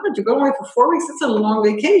said, "God, you're going away for 4 weeks? That's a long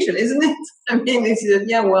vacation, isn't it?" I mean, and she said,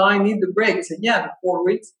 "Yeah, well, I need the break." I said, "Yeah, the 4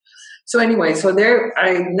 weeks." So anyway,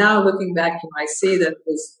 now looking back, I see that it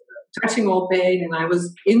was touching all pain, and I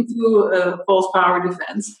was into false power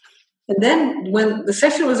defense. And then when the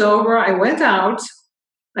session was over, I went out.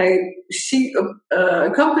 She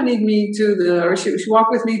accompanied me she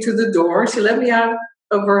walked with me to the door. She let me out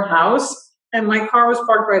of her house, and my car was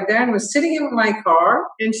parked right there, and I was sitting in my car,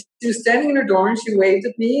 and she was standing in her door, and she waved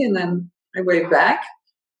at me, and then I waved back.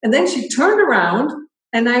 And then she turned around,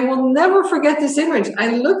 and I will never forget this image. I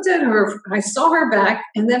looked at her, I saw her back,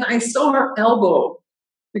 and then I saw her elbow,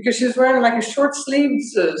 because she was wearing like a short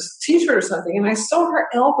sleeves t-shirt or something, and I saw her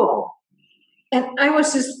elbow. And I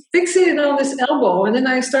was just fixated on this elbow, and then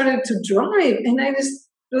I started to drive, and I just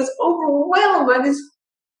was overwhelmed by this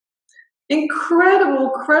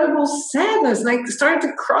incredible sadness. And I started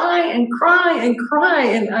to cry, and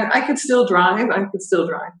I could still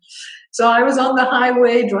drive. So I was on the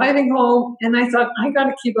highway driving home, and I thought, I got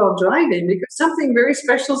to keep on driving because something very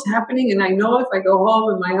special is happening, and I know if I go home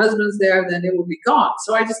and my husband's there, then it will be gone.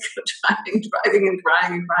 So I just kept driving and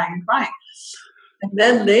crying. And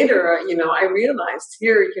then later, I realized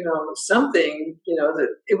here, something, that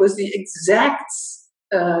it was the exact,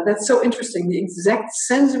 that's so interesting, the exact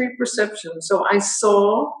sensory perception. So I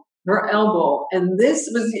saw her elbow, and this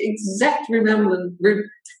was the exact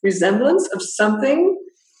resemblance of something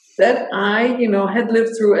that I, had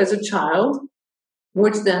lived through as a child,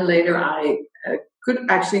 which then later I could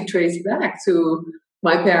actually trace back to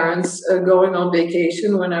my parents going on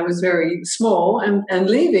vacation when I was very small and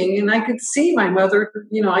leaving. And I could see my mother,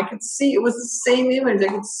 I could see, it was the same image. I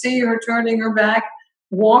could see her turning her back,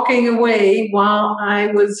 walking away while I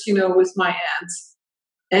was, with my aunts.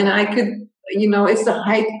 And I could, it's the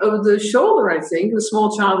height of the shoulder, I think, the small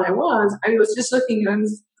child I was just looking, I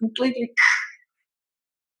was completely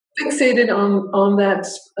fixated on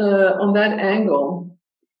that angle.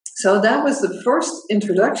 So that was the first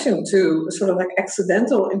introduction to, sort of like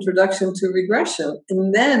accidental introduction to regression.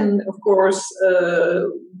 And then, of course,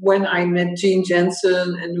 when I met Jean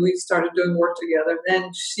Jensen and we started doing work together,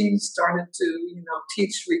 then she started to,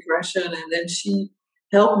 teach regression, and then she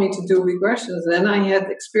helped me to do regressions. Then I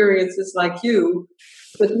had experiences like you,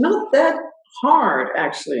 but not that hard,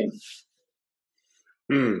 actually.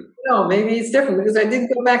 No, maybe it's different because I did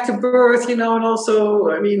go back to birth, and also,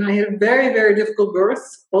 I had a very, very difficult birth,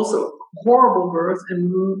 also horrible birth,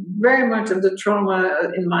 and very much of the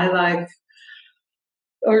trauma in my life,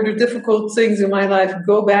 or the difficult things in my life,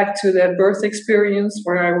 go back to that birth experience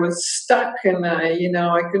where I was stuck and,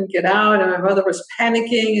 I couldn't get out, and my mother was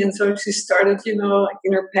panicking, and so she started, like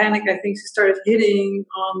in her panic, I think she started hitting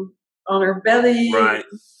on her belly, right.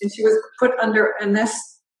 And she was put under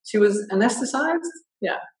she was anesthetized.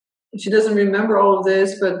 Yeah. she doesn't remember all of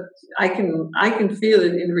this, but I can feel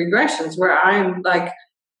it in regressions where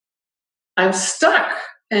I'm stuck,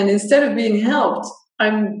 and instead of being helped,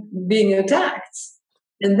 I'm being attacked.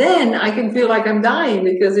 And then I can feel like I'm dying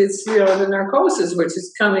because it's, the narcosis, which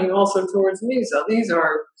is coming also towards me. So these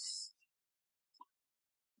are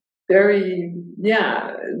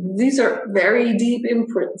these are very deep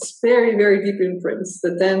imprints, very, very deep imprints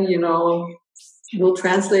that then, will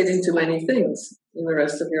translate into many things in the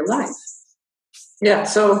rest of your life. Yeah,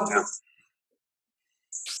 so...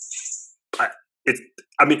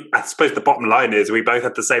 I suppose the bottom line is we both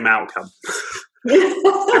had the same outcome.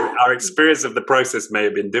 Our experience of the process may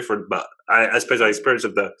have been different, but I suppose our experience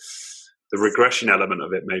of the regression element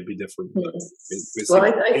of it may be different. Well,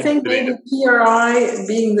 I think maybe PRI,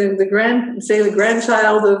 being the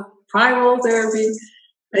grandchild of primal therapy,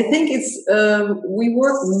 I think it's we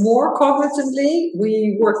work more cognitively.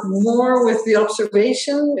 We work more with the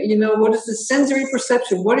observation. What is the sensory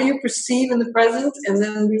perception? What do you perceive in the present? And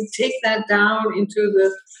then we take that down into the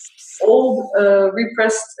old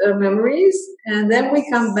repressed memories, and then we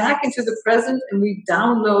come back into the present and we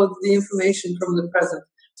download the information from the present.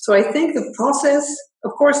 So I think the process,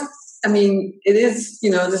 of course, it is,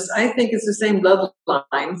 I think it's the same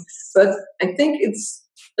bloodline, but I think it's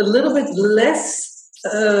a little bit less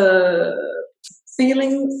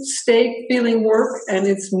feeling work, and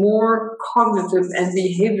it's more cognitive and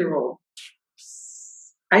behavioral.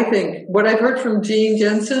 I think what I've heard from Jean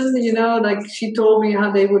Jensen, she told me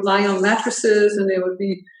how they would lie on mattresses and they would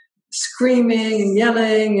be screaming and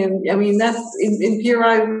yelling, and that in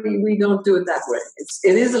PRI we don't do it that way.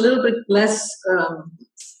 It is a little bit less.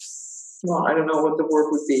 I don't know what the word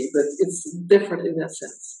would be, but it's different in that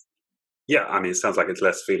sense. Yeah, it sounds like it's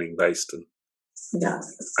less feeling based,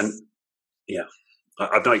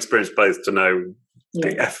 I've not experienced both to know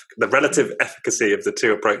the relative efficacy of the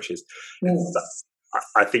two approaches.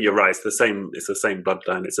 I think you're right. It's the same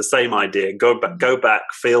bloodline. It's the same idea. Go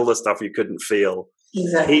back, feel the stuff you couldn't feel,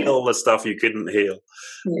 heal the stuff you couldn't heal,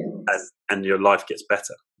 and your life gets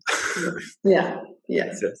better.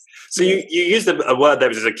 So you used a word there,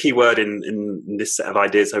 which is a key word in this set of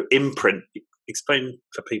ideas. So imprint. Explain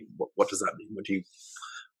for people what does that mean?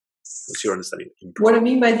 What's your understanding of imprint? What I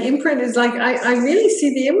mean by the imprint is I really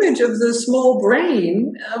see the image of the small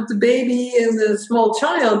brain of the baby and the small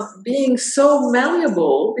child being so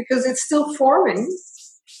malleable because it's still forming.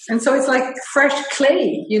 And so it's like fresh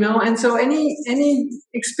clay, and so any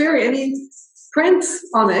experience, any print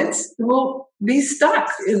on it will be stuck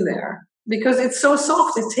in there because it's so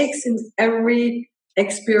soft. It takes in every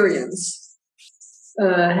experience.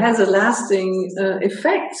 Has a lasting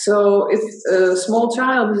effect. So if a small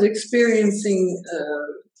child is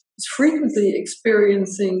frequently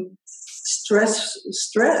experiencing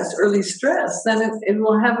early stress, then it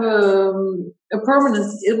will have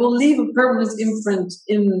it will leave a permanent imprint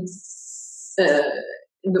in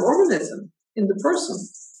the organism, in the person.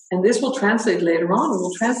 And this will translate later on. It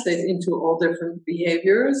will translate into all different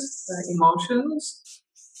behaviors, emotions,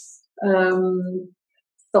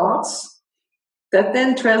 thoughts, that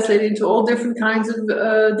then translate into all different kinds of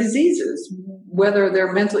diseases, whether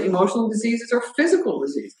they're mental, emotional diseases or physical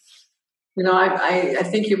diseases. I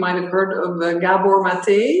think you might have heard of Gabor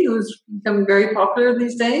Mate, who's becoming very popular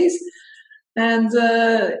these days. And,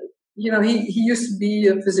 he used to be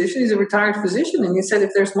a physician. He's a retired physician. And he said,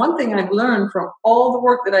 if there's one thing I've learned from all the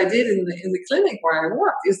work that I did in the clinic where I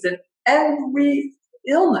worked, is that every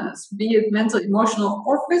illness, be it mental, emotional,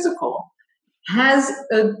 or physical, has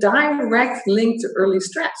a direct link to early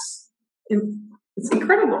stress. It's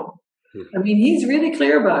incredible. He's really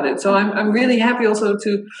clear about it. So I'm really happy also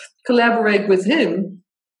to collaborate with him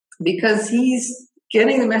because he's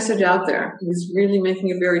getting the message out there. He's really making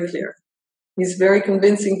it very clear. He's a very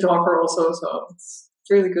convincing talker also, so it's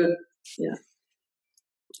really good. Yeah.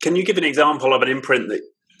 Can you give an example of an imprint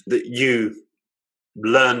that you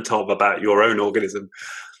learned of about your own organism?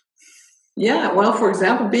 Yeah, well, for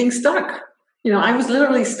example, being stuck. I was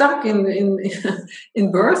literally stuck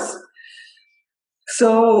in birth.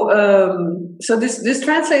 So this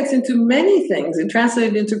translates into many things. It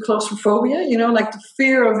translates into claustrophobia, like the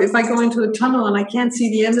fear of if I go into a tunnel and I can't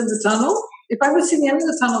see the end of the tunnel. If I would see the end of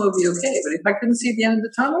the tunnel, it would be okay. But if I couldn't see the end of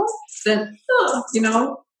the tunnel, then,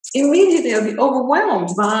 immediately I'd be overwhelmed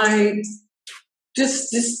by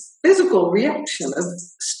just this physical reaction of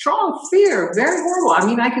strong fear, very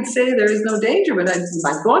horrible. I could say there is no danger, but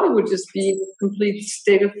my body would just be in a complete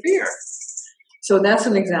state of fear. So that's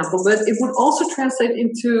an example. But it would also translate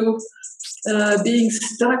into being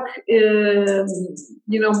stuck,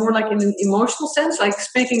 more like in an emotional sense, like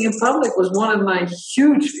speaking in public was one of my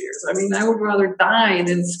huge fears. I mean, I would rather die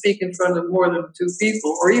than speak in front of more than two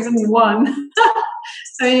people or even one.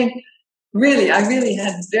 I mean, really, I really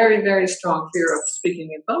had very, very strong fear of speaking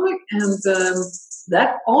in public. And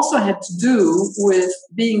that also had to do with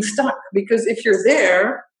being stuck, because if you're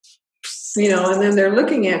there, and then they're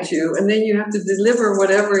looking at you, and then you have to deliver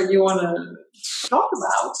whatever you want to talk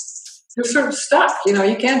about, you're sort of stuck.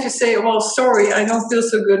 You can't just say, well, sorry, I don't feel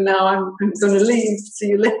so good now, I'm going to leave, see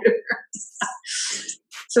you later.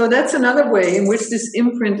 So that's another way in which this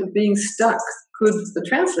imprint of being stuck could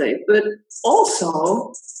translate. But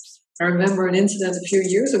also, I remember an incident a few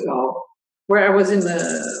years ago where I was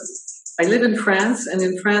I live in France, and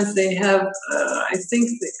in France they have, I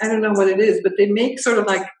don't know what it is, but they make sort of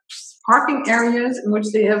like parking areas in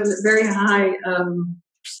which they have very high, how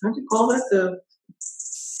do you call it?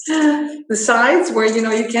 The sides where,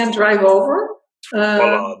 you can't drive over.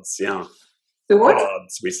 Bollards, yeah. The what?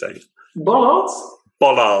 Bollards, we say. Bollards?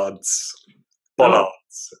 Bollards.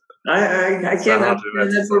 Bollards. Oh. I can't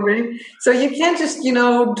understand that for me. So you can't just,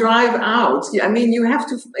 drive out. I mean, you have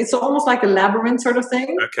to, it's almost like a labyrinth sort of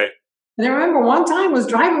thing. Okay. And I remember one time I was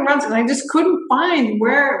driving around and I just couldn't find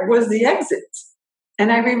where was the exit.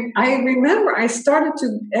 And I remember I started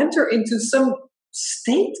to enter into some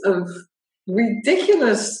state of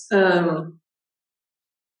ridiculous,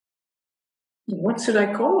 what should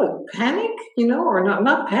I call it? Panic, or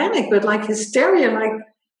not panic, but like hysteria, like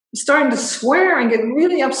starting to swear and get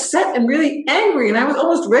really upset and really angry. And I was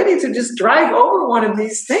almost ready to just drive over one of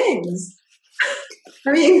these things.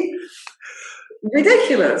 I mean,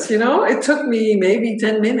 ridiculous, It took me maybe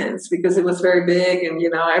 10 minutes because it was very big. And,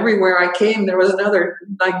 everywhere I came, there was another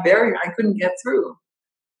barrier I couldn't get through.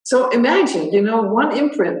 So imagine, one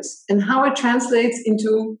imprint and how it translates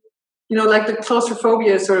into, like the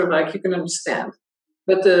claustrophobia is sort of like you can understand.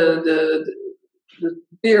 But the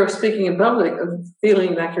fear of speaking in public, of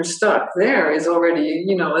feeling like you're stuck there is already,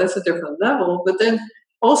 that's a different level. But then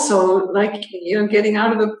also like, getting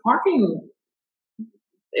out of a parking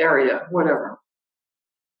area, whatever.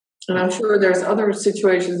 And I'm sure there's other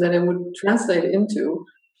situations that it would translate into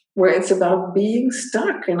where it's about being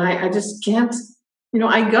stuck. And I just can't,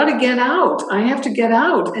 I got to get out. I have to get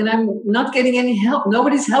out. And I'm not getting any help.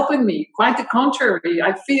 Nobody's helping me. Quite the contrary.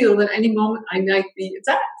 I feel that any moment I might be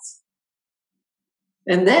attacked.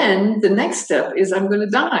 And then the next step is I'm going to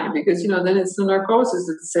die because, then it's the narcosis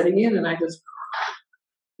that's setting in and I just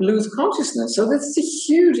lose consciousness. So that's a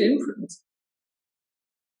huge imprint.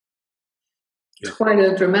 It's quite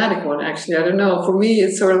a dramatic one, actually. I don't know. For me,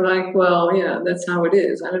 it's sort of like, well, yeah, that's how it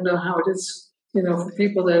is. I don't know how it is, for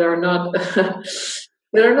people that are not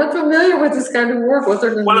that are not familiar with this kind of work. What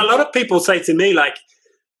they're going a lot of people say to me, like,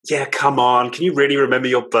 yeah, come on, can you really remember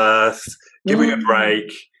your birth? Give me a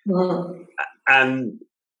break. Mm. And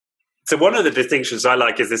so one of the distinctions I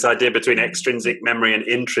like is this idea between extrinsic memory and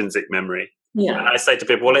intrinsic memory. Yeah. And I say to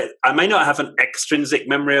people, well, I may not have an extrinsic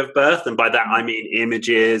memory of birth, and by that I mean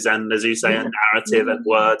images and, as you say, a narrative and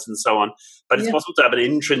words and so on. But it's possible to have an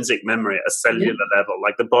intrinsic memory at a cellular level,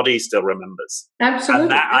 like the body still remembers. Absolutely.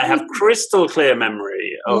 And that I have crystal clear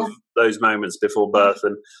memory of those moments before birth.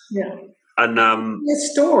 And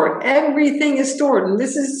it's stored. Everything is stored, and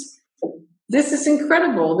this is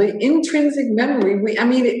incredible. The intrinsic memory,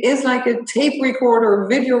 it is like a tape recorder, a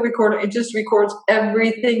video recorder. It just records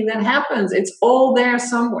everything that happens. It's all there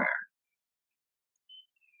somewhere.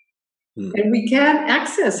 And we can't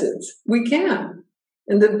access it. We can.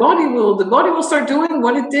 And the body will start doing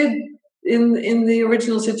what it did in the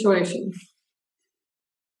original situation.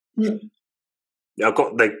 Yeah,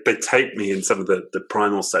 they taped me in some of the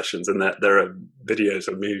primal sessions, and there are videos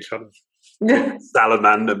of me kind of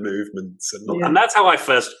salamander movements, and that's how I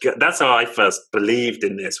first believed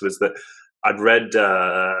in this. Was that I'd read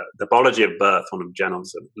The Biology of Birth, one of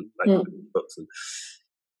Janel's books,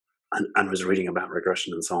 and was reading about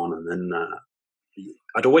regression and so on. And then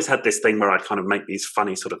I'd always had this thing where I'd kind of make these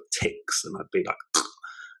funny sort of ticks, and I'd be like,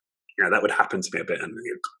 that would happen to me a bit, and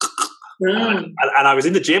I was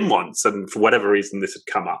in the gym once, and for whatever reason this had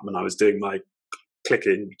come up, and I was doing my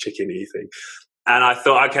clicking chickeny thing. And I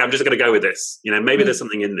thought, okay, I'm just going to go with this. Maybe there's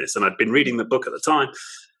something in this. And I'd been reading the book at the time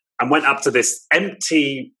and went up to this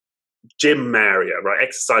empty gym area, right,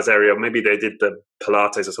 exercise area. Maybe they did the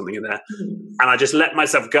Pilates or something in there. And I just let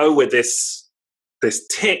myself go with this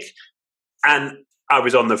tick. And I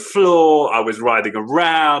was on the floor. I was writhing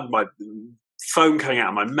around, my foam coming out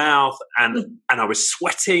of my mouth. And I was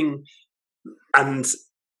sweating. And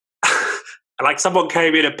like someone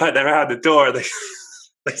came in and put their hand on the door and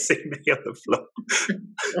They see me on the floor.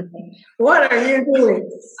 What are you doing?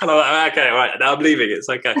 Hello. Okay, all right. Now I'm leaving. It's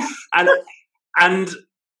okay.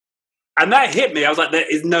 And that hit me. I was like, there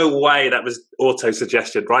is no way that was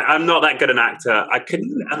auto-suggestion, right? I'm not that good an actor. I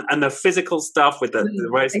couldn't, and the physical stuff with the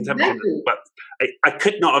raising temperature, but I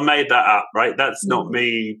could not have made that up, right? That's not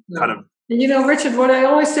me kind of. You know, Richard, what I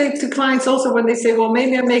always say to clients also when they say, well,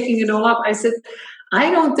 maybe I'm making it all up, I said, I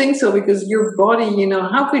don't think so, because your body, you know,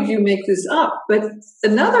 how could you make this up? But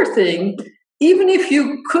another thing, even if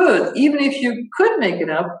you could make it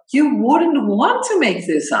up, you wouldn't want to make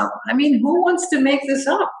this up. I mean, who wants to make this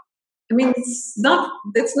up? I mean, it's not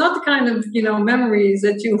the kind of, you know, memories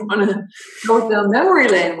that you want to go down memory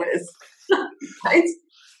lane with, right?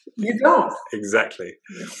 You don't. Exactly.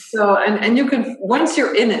 So, and you can, once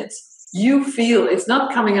you're in it, you feel it's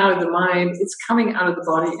not coming out of the mind, it's coming out of the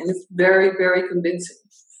body, and it's very, very convincing.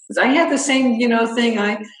 Because I had the same, you know, thing.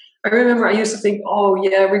 I remember I used to think, oh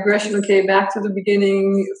yeah, regression, okay, back to the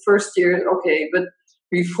beginning, first year, okay, but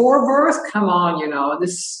before birth, come on, you know,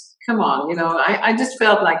 I just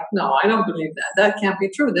felt like, no, I don't believe that. That can't be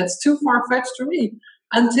true. That's too far-fetched for me.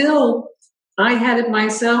 Until I had it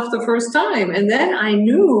myself the first time. And then I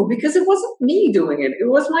knew, because it wasn't me doing it, it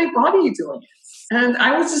was my body doing it. And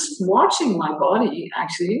I was just watching my body,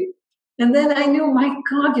 actually. And then I knew, my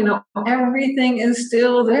God, you know, everything is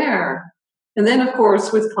still there. And then, of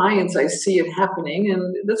course, with clients, I see it happening.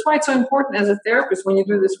 And that's why it's so important as a therapist, when you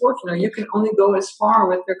do this work, you know, you can only go as far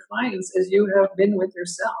with your clients as you have been with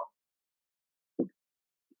yourself.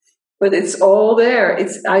 But it's all there.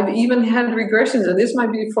 I've even had regressions, and this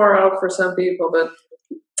might be far out for some people, but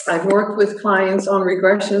I've worked with clients on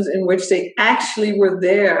regressions in which they actually were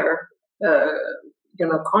there, you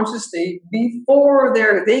know, consciously before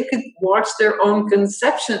they could watch their own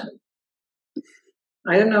conception.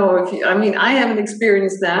 I don't know I haven't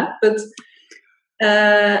experienced that, but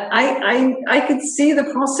I could see the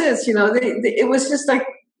process. You know, it was just like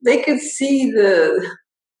they could see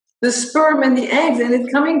the sperm and the eggs and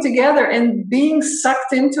it coming together and being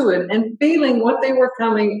sucked into it and feeling what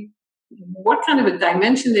kind of a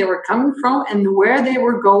dimension they were coming from and where they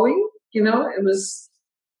were going. You know, it was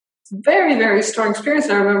very, very strong experience.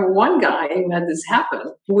 I remember one guy who had this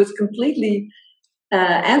happen, who was completely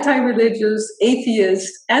anti-religious,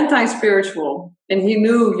 atheist, anti-spiritual, and he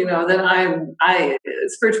knew, you know, that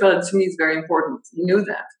spirituality to me is very important. He knew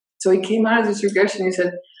that. So he came out of this regression and he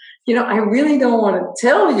said, you know, I really don't want to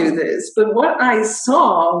tell you this, but what I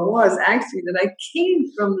saw was actually that I came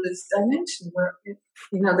from this dimension where,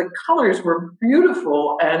 you know, the colors were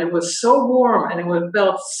beautiful and it was so warm and it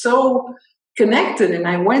felt so connected. And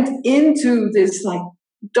I went into this like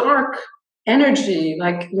dark energy,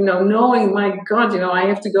 like, you know, knowing, my God, you know, I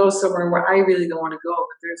have to go somewhere where I really don't want to go,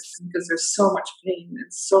 because there's so much pain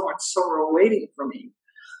and so much sorrow waiting for me.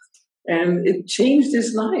 And it changed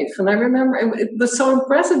his life. And I remember it was so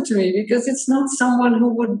impressive to me, because it's not someone who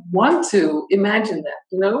would want to imagine that,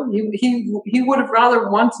 you know, he would have rather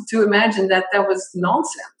wanted to imagine that was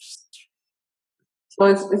nonsense. So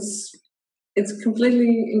it's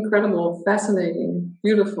completely incredible, fascinating,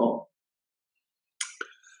 beautiful.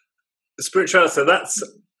 Spirituality, so that's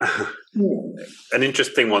an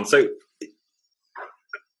interesting one.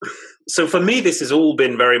 So for me, this has all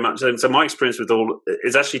been very much, so my experience with all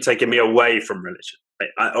is actually taking me away from religion,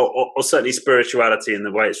 right? or certainly spirituality in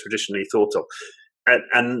the way it's traditionally thought of,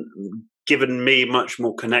 and given me much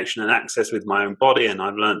more connection and access with my own body. And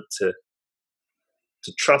I've learned to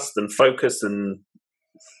trust and focus and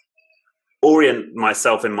orient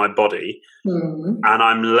myself in my body. Mm-hmm. And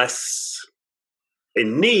I'm less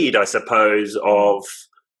in need, I suppose, of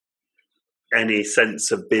any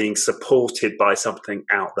sense of being supported by something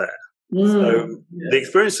out there. So the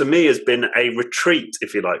experience for me has been a retreat,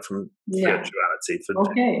 if you like, from spirituality.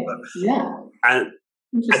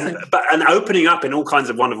 And opening up in all kinds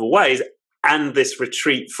of wonderful ways, and this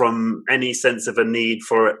retreat from any sense of a need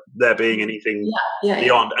for there being anything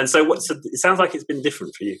beyond. And so it sounds like it's been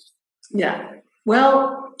different for you. Yeah.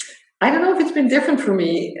 Well, I don't know if it's been different for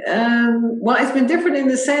me. Well, it's been different in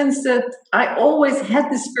the sense that I always had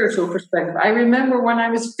this spiritual perspective. I remember when I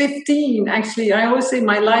was 15, actually, I always say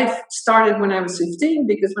my life started when I was 15,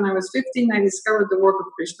 because when I was 15, I discovered the work of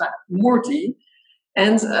Krishnamurti.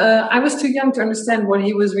 And I was too young to understand what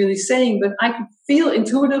he was really saying, but I could feel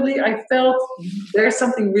intuitively, I felt there's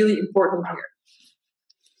something really important here.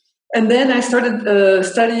 And then I started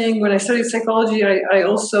studying. When I studied psychology, I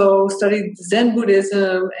also studied Zen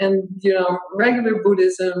Buddhism and, you know, regular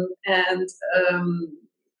Buddhism and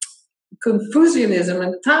Confucianism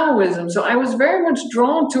and Taoism. So I was very much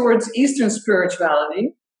drawn towards Eastern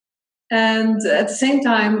spirituality. And at the same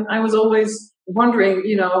time, I was always wondering,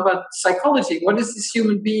 about psychology. What is this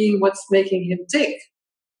human being? What's making him tick?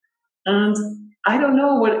 And I don't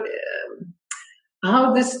know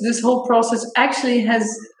how this whole process actually has,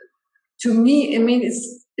 to me, I mean,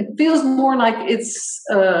 it feels more like it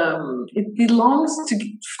belongs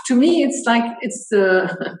to me. It's like it's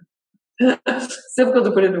the it's difficult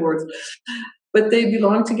to put into words, but they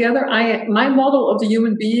belong together. My model of the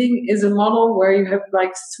human being is a model where you have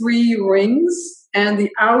like 3 rings, and the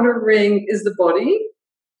outer ring is the body,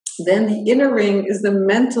 then the inner ring is the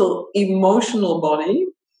mental, emotional body,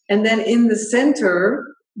 and then in the center,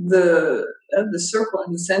 the circle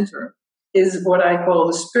in the center is what I call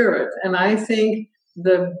the spirit. And I think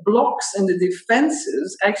the blocks and the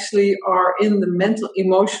defenses actually are in the mental,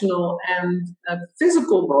 emotional, and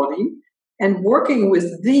physical body. And working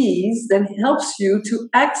with these then helps you to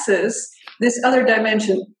access this other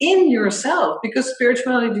dimension in yourself, because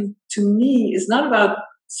spirituality to me is not about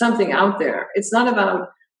something out there. It's not about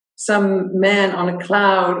some man on a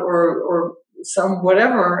cloud or some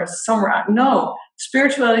whatever somewhere out. No,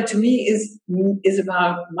 spirituality to me is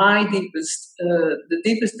about my deepest, the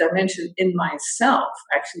deepest dimension in myself,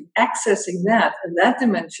 actually accessing that. And that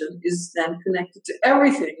dimension is then connected to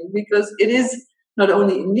everything, because it is not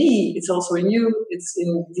only in me, it's also in you, it's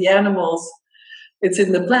in the animals, it's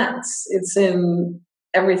in the plants, it's in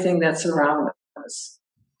everything that's around us.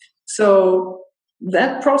 So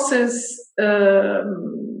that process,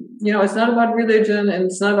 it's not about religion and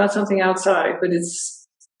it's not about something outside, but it's,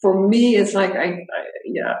 for me, it's like, I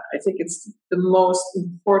think it's the most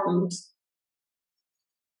important,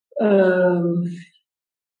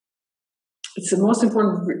 it's the most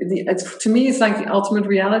important, to me, it's like the ultimate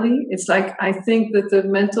reality. It's like, I think that the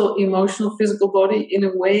mental, emotional, physical body, in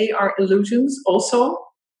a way, are illusions also.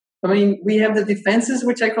 I mean, we have the defenses,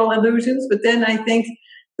 which I call illusions, but then I think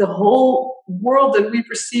the whole world that we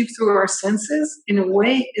perceive through our senses, in a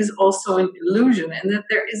way, is also an illusion, and that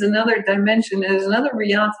there is another dimension, there's another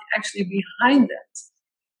reality actually behind that.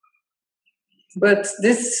 But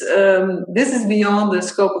this is beyond the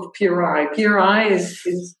scope of PRI. PRI is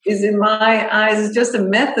in my eyes, is just a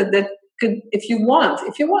method that could, if you want,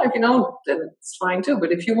 if you don't, then it's fine too.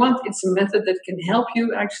 But if you want, it's a method that can help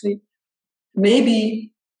you actually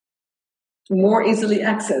maybe more easily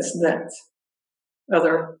access that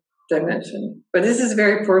other dimension. But this is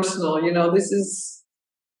very personal. This is,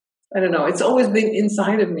 I don't know. It's always been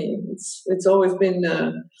inside of me. It's always been.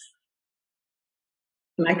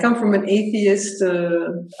 And I come from an atheist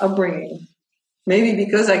upbringing. Maybe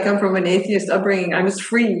because I come from an atheist upbringing, I was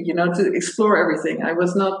free, to explore everything. I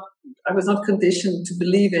was not conditioned to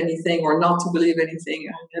believe anything or not to believe anything.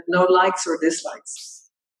 I had no likes or dislikes.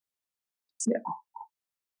 Yeah.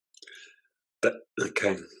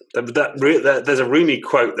 Okay. There's a Rumi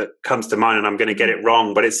quote that comes to mind, and I'm going to get it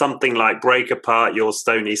wrong, but it's something like, break apart your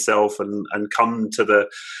stony self and come to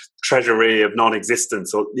the treasury of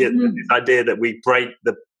non-existence, or this idea that we break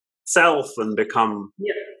the self and become,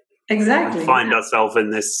 exactly, and find ourselves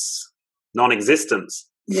in this non-existence.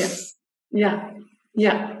 Yes. Yeah.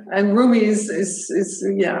 And Rumi is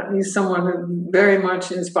he's someone who very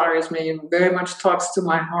much inspires me and very much talks to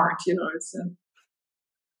my heart.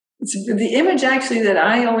 It's the image actually that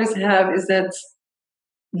I always have is that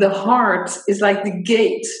the heart is like the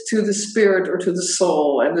gate to the spirit or to the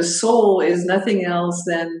soul, and the soul is nothing else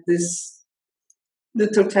than the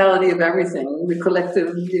totality of everything, the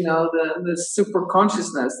collective, the super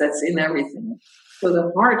consciousness that's in everything. So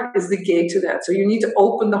the heart is the gate to that. So you need to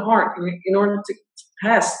open the heart in order to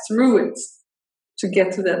pass through it to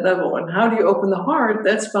get to that level. And how do you open the heart?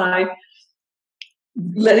 That's by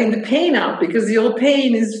letting the pain out, because the old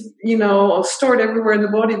pain is, stored everywhere in the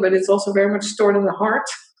body, but it's also very much stored in the heart.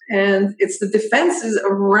 And it's the defenses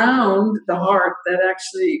around the heart that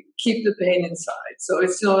actually keep the pain inside. So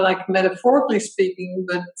it's, like metaphorically speaking,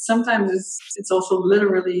 but sometimes it's also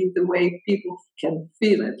literally the way people can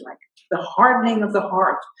feel it, like the hardening of the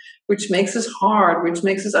heart, which makes us hard, which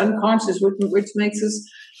makes us unconscious, which makes us,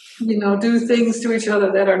 do things to each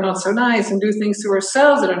other that are not so nice, and do things to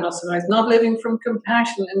ourselves that are not so nice, not living from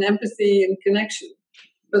compassion and empathy and connection.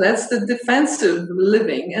 So that's the defensive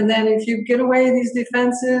living. And then if you get away these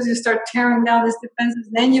defenses, you start tearing down these defenses,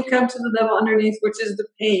 then you come to the level underneath, which is the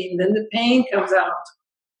pain. Then the pain comes out.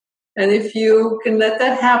 And if you can let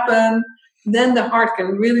that happen, then the heart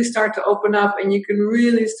can really start to open up, and you can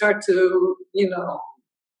really start to,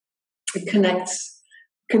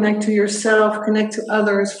 connect to yourself, connect to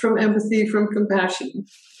others from empathy, from compassion.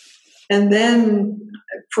 And then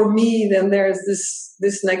for me, then there's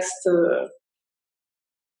this next,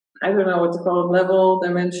 I don't know what to call it, level,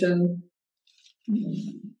 dimension,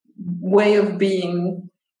 way of being,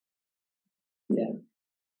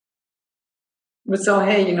 But so,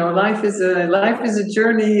 hey, life is a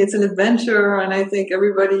journey. It's an adventure, and I think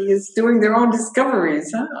everybody is doing their own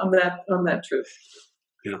discoveries on that trip.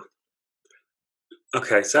 Yeah.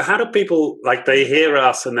 Okay, so how do people, like, they hear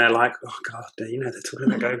us and they're like, oh God, they're talking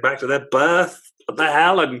about going back to their birth. What the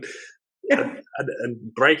hell? And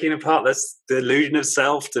breaking apart the illusion of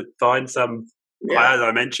self to find some higher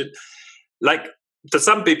dimension. Like, for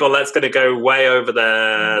some people, that's going to go way over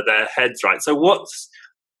their heads, right? So what's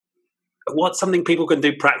something people can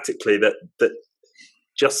do practically that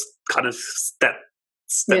just kind of steps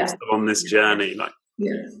them on this journey? Like,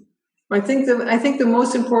 I think the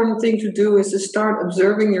most important thing to do is to start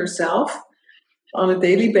observing yourself on a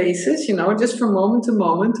daily basis, just from moment to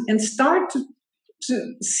moment, and start to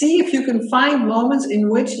see if you can find moments in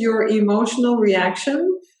which your emotional reaction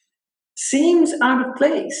seems out of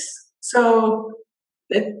place. So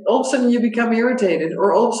that all of a sudden you become irritated,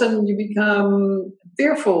 or all of a sudden you become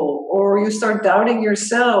fearful, or you start doubting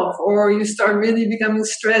yourself, or you start really becoming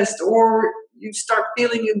stressed, or you start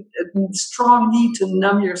feeling a strong need to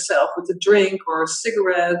numb yourself with a drink or a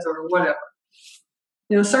cigarette or whatever.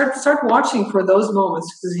 Start watching for those moments,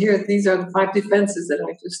 because these are the 5 defenses that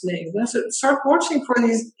I just named. So start watching for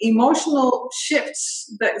these emotional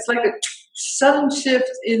shifts. That it's like a sudden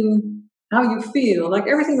shift in how you feel. Like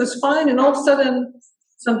everything was fine, and all of a sudden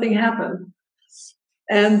something happened.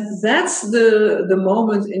 And that's the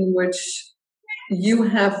moment in which you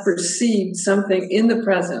have perceived something in the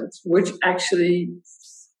present which actually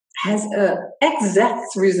has an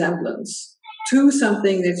exact resemblance to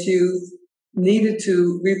something that you needed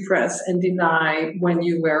to repress and deny when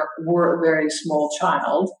you were a very small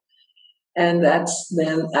child. And that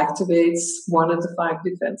then activates one of the 5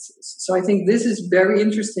 defenses. So I think this is very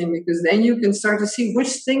interesting, because then you can start to see which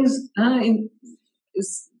things,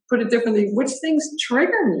 put it differently, which things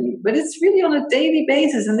trigger me. But it's really on a daily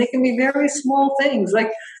basis, and they can be very small things.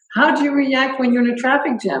 Like, how do you react when you're in a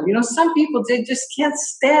traffic jam? Some people, they just can't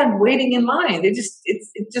stand waiting in line. It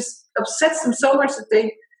just upsets them so much that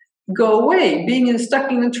they go away, being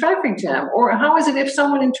stuck in a traffic jam. Or how is it if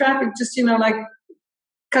someone in traffic just,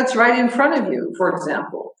 cuts right in front of you, for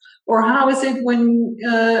example? Or how is it when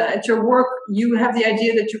at your work you have the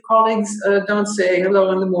idea that your colleagues don't say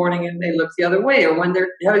hello in the morning and they look the other way, or when they're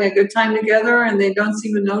having a good time together and they don't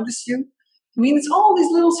seem to notice you? I mean, it's all these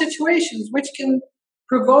little situations which can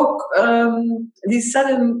provoke these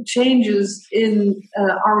sudden changes in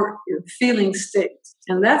our feeling state.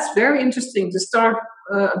 And that's very interesting to start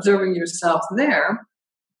observing yourself there,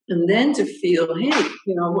 and then to feel, hey,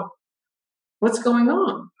 what's going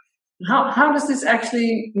on? How does this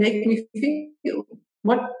actually make me feel?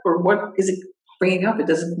 What is it bringing up? It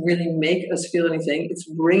doesn't really make us feel anything.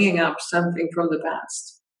 It's bringing up something from the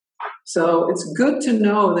past. So it's good to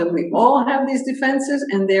know that we all have these defenses,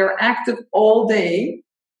 and they are active all day.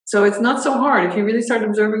 So it's not so hard. If you really start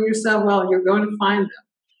observing yourself, well, you're going to find them.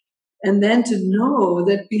 And then to know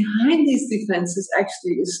that behind these defenses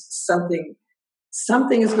actually is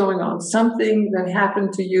something is going on, something that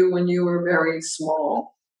happened to you when you were very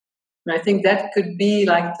small. And I think that could be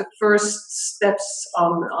like the first steps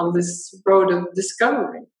on this road of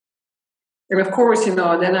discovery. And of course, then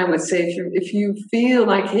I would say, if you feel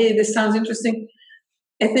like, hey, this sounds interesting,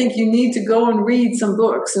 I think you need to go and read some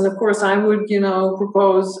books. And of course, I would,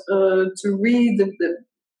 propose to read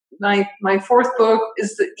my 4th book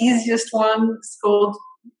is the easiest one. It's called,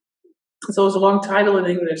 it's always a long title in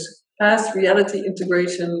English, Past Reality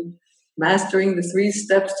Integration, Mastering the 3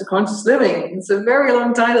 Steps to Conscious Living. It's a very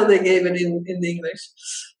long title they gave it in English.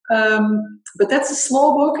 But that's a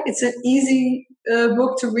small book. It's an easy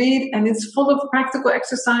book to read, and it's full of practical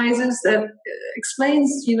exercises that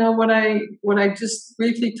explains, what I just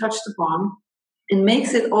briefly touched upon, and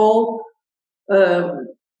makes it all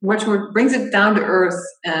much more, brings it down to earth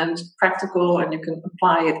and practical, and you can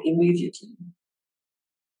apply it immediately.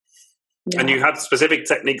 Yeah. And you have specific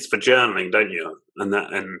techniques for journaling, don't you?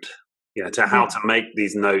 To how to make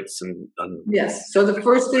these notes and yes. So the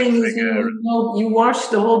first thing is you watch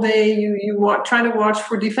the whole day. You try to watch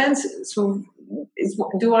for defenses. So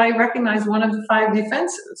do I recognize one of the 5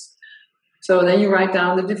 defenses? So then you write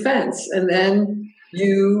down the defense, and then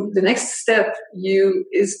the next step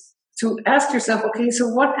is to ask yourself, okay, so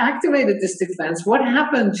what activated this defense? What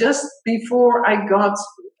happened just before I got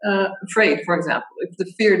afraid, for example, if the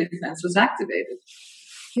fear defense was activated?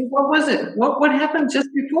 What was it? What happened just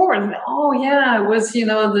before? And it was,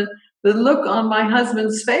 the look on my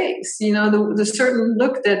husband's face, the certain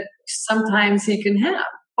look that sometimes he can have.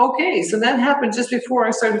 Okay, so that happened just before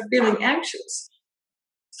I started feeling anxious.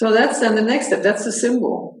 So that's then the next step. That's the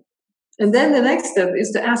symbol. And then the next step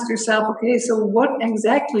is to ask yourself, okay, so what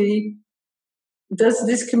exactly does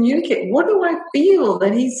this communicate? What do I feel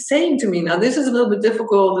that he's saying to me? Now, this is a little bit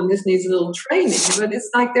difficult and this needs a little training, but it's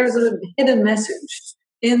like there's a hidden message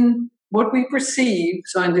in what we perceive.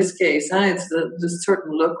 So in this case, it's the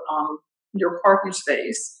certain look on your partner's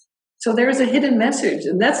face. So there is a hidden message,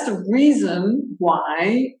 and that's the reason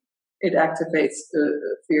why it activates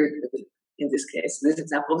the fear, in this case, this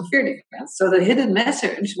example, the fear defense. So the hidden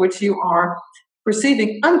message, which you are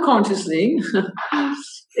perceiving unconsciously,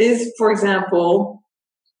 is, for example,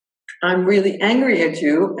 I'm really angry at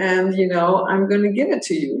you, and I'm going to give it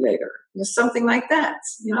to you later. Just something like that.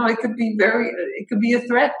 It could be a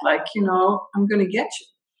threat, like I'm going to get you.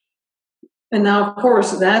 And now, of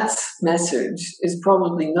course, that message is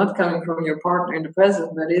probably not coming from your partner in the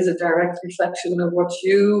present, but is a direct reflection of what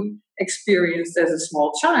you experienced as a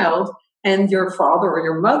small child. And your father or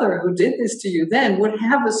your mother who did this to you then would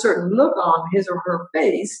have a certain look on his or her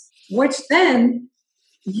face, which then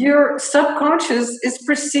your subconscious is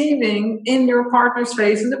perceiving in your partner's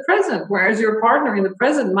face in the present, whereas your partner in the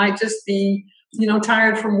present might just be,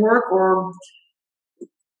 tired from work or,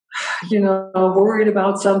 worried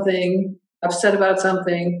about something, upset about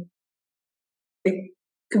something. It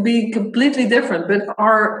could be completely different, but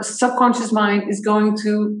our subconscious mind is going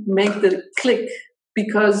to make the click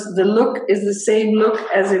because the look is the same look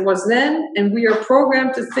as it was then, and we are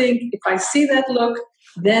programmed to think, if I see that look,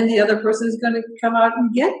 then the other person is going to come out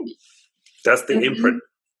and get me. That's the imprint.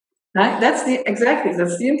 That's the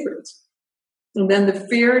imprint. And then the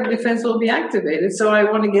fear defense will be activated. So I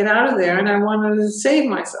want to get out of there and I want to save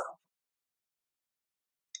myself.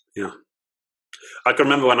 Yeah. I can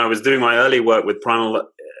remember when I was doing my early work with Primal,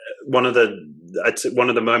 one of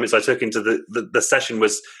the moments I took into the session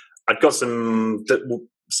was I'd got some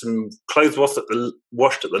clothes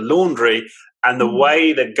washed at the laundry, and the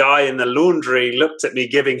way the guy in the laundry looked at me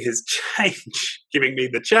giving me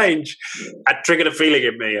the change, had triggered a feeling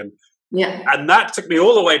in me, and that took me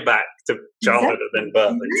all the way back to childhood and then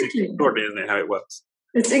birth. It's extraordinary, isn't it, how it works?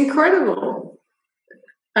 It's incredible.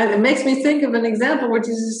 And it makes me think of an example which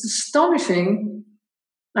is astonishing.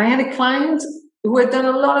 I had a client who had done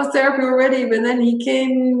a lot of therapy already, but then he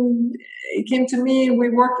came to me and we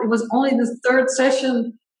worked. It was only the third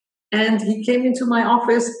session, and he came into my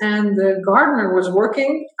office and the gardener was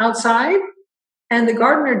working outside, and the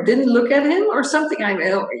gardener didn't look at him or something.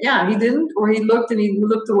 He didn't, or he looked and he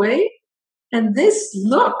looked away. And this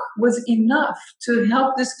look was enough to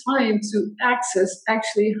help this client to access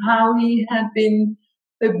actually how he had been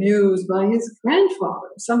abused by his grandfather,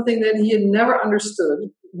 something that he had never understood,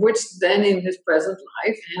 which then in his present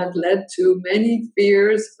life had led to many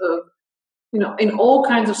fears of, in all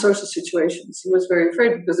kinds of social situations. He was very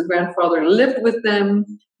afraid because the grandfather lived with them,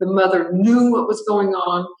 the mother knew what was going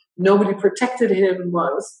on, nobody protected him.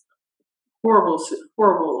 Was horrible,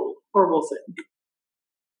 horrible, horrible thing.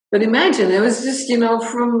 But imagine, it was just,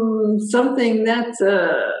 from something that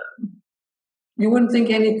you wouldn't think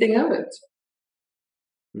anything of it.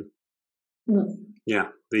 Yeah,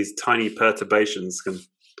 these tiny perturbations can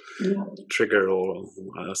trigger or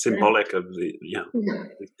are symbolic of the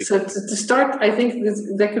So to start, I think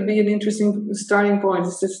that could be an interesting starting point.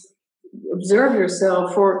 Is just observe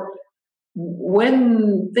yourself for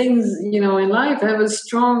when things in life have a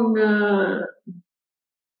strong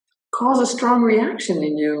cause a strong reaction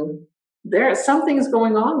in you. Something's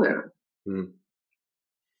going on there.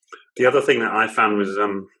 The other thing that I found was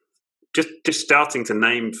just starting to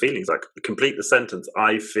name feelings, like complete the sentence,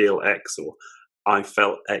 I feel X or I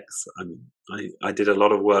felt X. I did a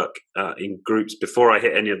lot of work in groups before I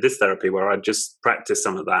hit any of this therapy where I just practiced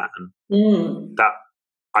some of that, and that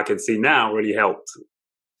I can see now really helped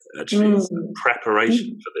actually as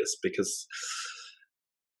preparation for this, because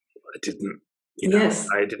I didn't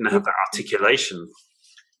I didn't have that articulation.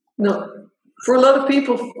 No, for a lot of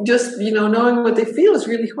people, just knowing what they feel is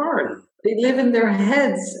really hard. They live in their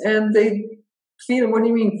heads and they feel. What do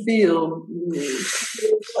you mean feel?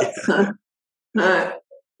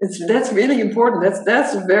 That's really important.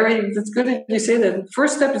 That's good that you say that. The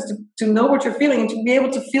first step is to know what you're feeling and to be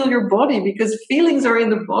able to feel your body, because feelings are in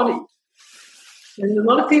the body. And a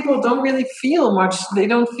lot of people don't really feel much. They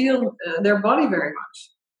don't feel their body very much.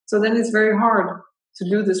 So then it's very hard to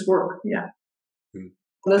do this work. Yeah.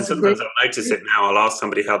 And sometimes I'll notice it now. I'll ask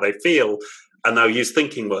somebody how they feel, and they'll use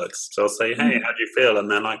thinking words. So I'll say, "Hey, how do you feel?"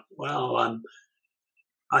 And they're like, "Well,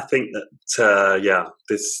 I think that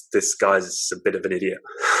this guy's a bit of an idiot."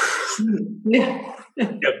 No,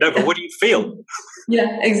 but what do you feel?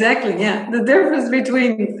 Yeah, exactly. Yeah, the difference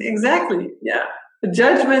between a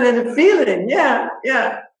judgment and a feeling. Yeah.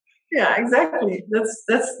 Yeah, exactly.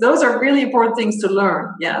 Those are really important things to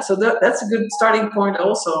learn. Yeah, so that's a good starting point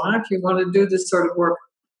also, if you want to do this sort of work.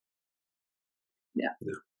 Yeah.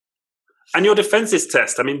 And your defenses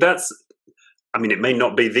test, I mean, it may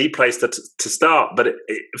not be the place to start, but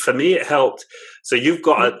for me, it helped. So you've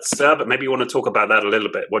got a survey. Maybe you want to talk about that a little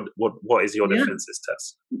bit. What is your defenses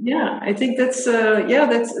test? Yeah, I think that's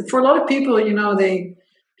for a lot of people.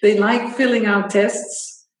 They like filling out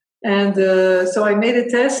tests, and so I made a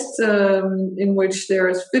test in which there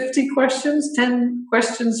is 50 questions, 10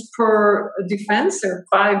 questions per defense, or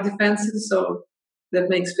 5 defenses, so that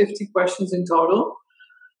makes 50 questions in total.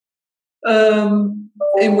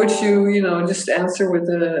 In which you just answer with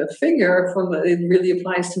a figure from it really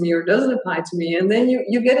applies to me or doesn't apply to me, and then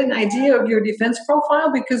you get an idea of your defense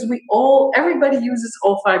profile, because everybody uses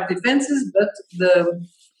all 5 defenses, but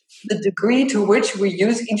the degree to which we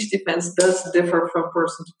use each defense does differ from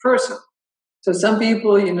person to person. So some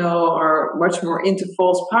people are much more into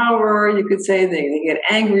false power. You could say they get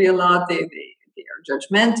angry a lot, they are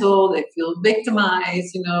judgmental, they feel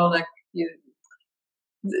victimized,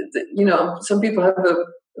 some people have a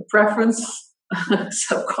preference,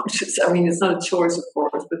 subconscious. I mean, it's not a choice, of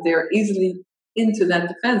course, but they're easily into that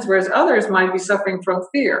defense, whereas others might be suffering from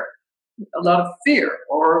fear, a lot of fear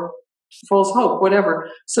or false hope, whatever.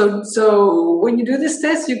 So when you do this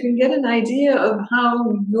test, you can get an idea of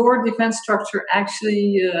how your defense structure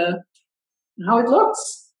actually, how it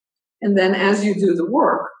looks. And then as you do the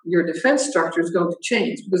work, your defense structure is going to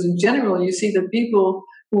change, because in general, you see that people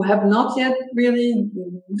who have not yet really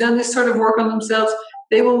done this sort of work on themselves,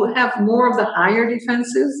 they will have more of the higher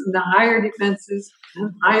defenses. And the higher defenses,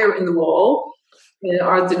 higher in the wall,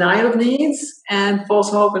 are denial of needs and false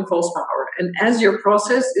hope and false power. And as your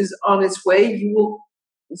process is on its way, you will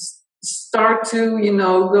start to,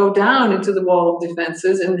 go down into the wall of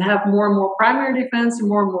defenses and have more and more primary defense and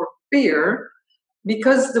more fear,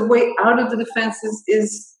 because the way out of the defenses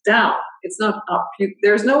is down. It's not up.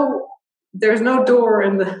 There's no door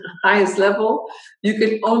in the highest level. You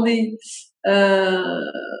can only,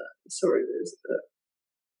 there's a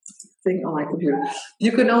thing on my computer.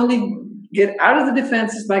 You can only get out of the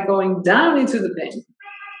defenses by going down into the pain.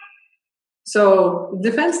 So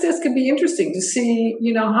defense tests can be interesting to see,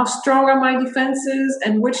 how strong are my defenses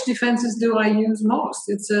and which defenses do I use most.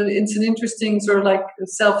 It's an interesting sort of like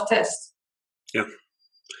self-test. Yeah.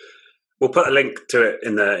 We'll put a link to it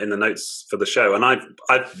in the notes for the show, and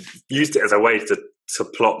I've used it as a way to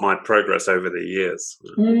plot my progress over the years.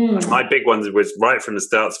 My big one was right from the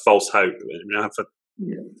start, false hope. I've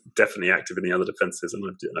definitely active in the other defenses, and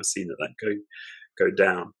I've seen that go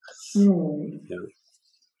down.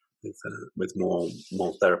 With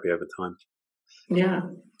more therapy over time. Yeah.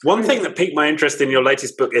 One thing that piqued my interest in your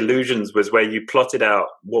latest book, Illusions, was where you plotted out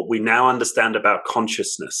what we now understand about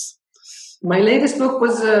consciousness. My latest book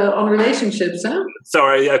was on relationships, huh?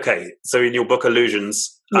 Sorry, okay. So in your book,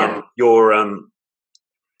 Illusions, the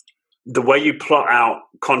way you plot out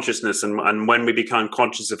consciousness and when we become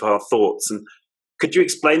conscious of our thoughts, and could you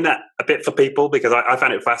explain that a bit for people? Because I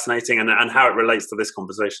found it fascinating and how it relates to this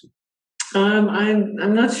conversation.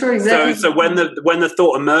 I'm not sure exactly. So when the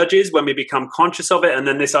thought emerges, when we become conscious of it, and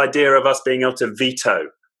then this idea of us being able to veto.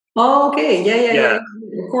 Oh, okay. Yeah.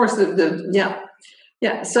 Of course,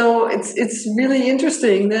 Yeah, so it's really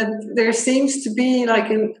interesting that there seems to be like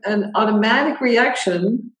an automatic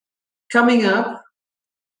reaction coming up,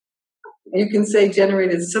 you can say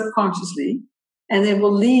generated subconsciously, and it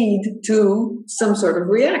will lead to some sort of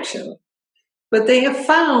reaction. But they have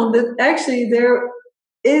found that actually there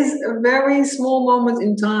is a very small moment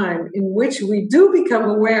in time in which we do become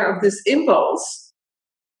aware of this impulse.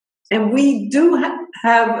 And we do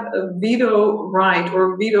have a veto right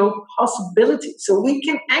or veto possibility. So we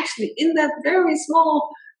can actually, in that very small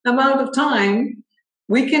amount of time,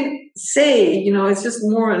 we can say, it's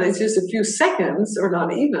just a few seconds or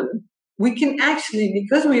not even. We can actually,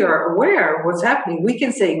 because we are aware of what's happening, we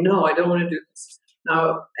can say, no, I don't want to do this.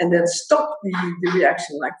 Now, and then stop the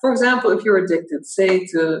reaction. Like, for example, if you're addicted, say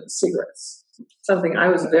to cigarettes, something I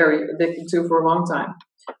was very addicted to for a long time.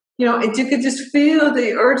 You could just feel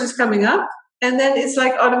the urges coming up, and then it's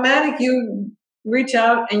like automatic. You reach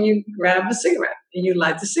out and you grab the cigarette and you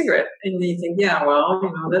light the cigarette, and you think,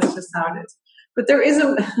 that's just how it is. But there is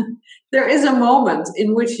a moment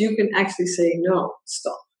in which you can actually say, no,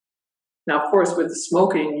 stop. Now, of course, with the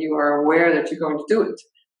smoking, you are aware that you're going to do it.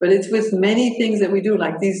 But it's with many things that we do,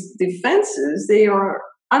 like these defenses, they are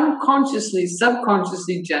unconsciously,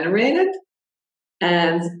 subconsciously generated.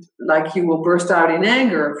 And like you will burst out in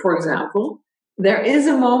anger, for example, there is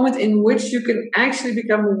a moment in which you can actually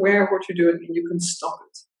become aware of what you're doing and you can stop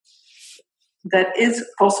it. that is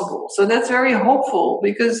possible. So that's very hopeful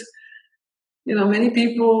because, many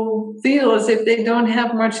people feel as if they don't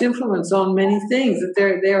have much influence on many things,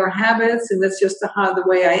 that they are habits, and that's just the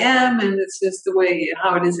way I am, and it's just the way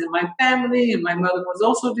how it is in my family, and my mother was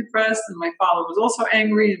also depressed, and my father was also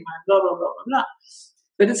angry, and my blah, blah, blah, blah, blah.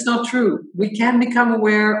 But it's not true. We can become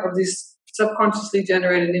aware of these subconsciously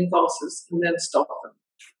generated impulses and then stop them.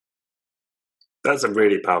 That's a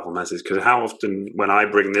really powerful message, because how often when I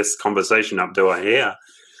bring this conversation up do I hear,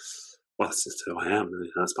 well, that's just who I am.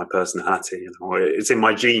 That's my personality. It's in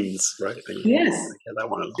my genes, right? Yes, I get that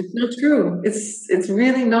one a lot. it's not true. It's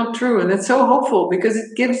really not true, and it's so hopeful because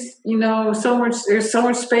it gives so much. There's so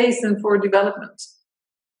much space and for development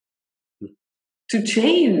to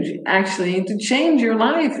change, actually, to change your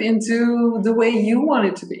life into the way you want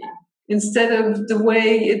it to be, instead of the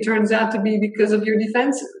way it turns out to be because of your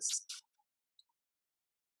defenses.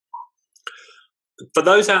 For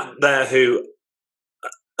those out there who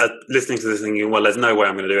are listening to this thinking, well, there's no way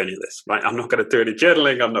I'm going to do any of this, right? I'm not going to do any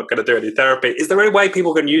journaling. I'm not going to do any therapy. Is there any way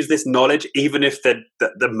people can use this knowledge, even if the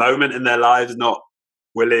moment in their lives not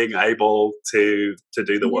willing, able to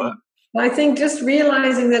do the work? I think just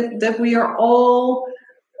realizing that we are all,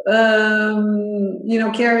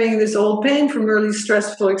 carrying this old pain from early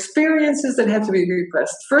stressful experiences that have to be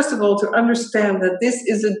repressed. First of all, to understand that this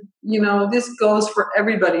is this goes for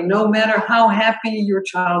everybody, no matter how happy your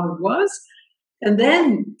childhood was. And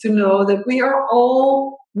then to know that we are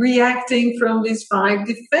all reacting from these 5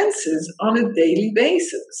 defenses on a daily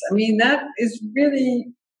basis. I mean, that is really,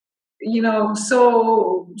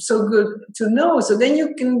 so good to know. So then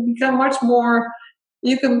you can become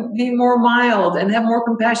you can be more mild and have more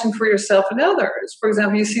compassion for yourself and others. For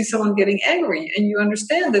example, you see someone getting angry and you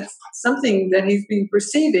understand that something that he's been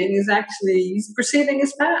perceiving is actually, he's perceiving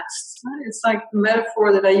his past. Right? It's like the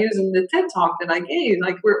metaphor that I use in the TED talk that I gave.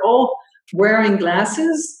 Like, we're all wearing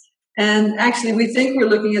glasses, and actually we think we're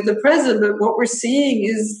looking at the present, but what we're seeing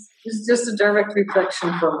is just a direct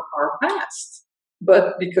reflection from our past.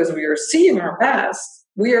 But because we are seeing our past,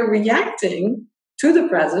 we are reacting to the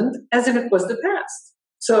present as if it was the past.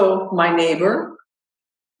 So my neighbor,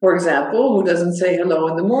 for example, who doesn't say hello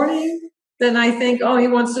in the morning, then I think, oh, he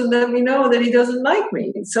wants to let me know that he doesn't like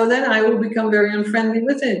me. So then I will become very unfriendly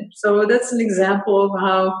with him. So that's an example of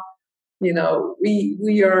how,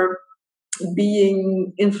 we are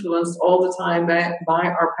being influenced all the time by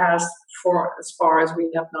our past, for as far as we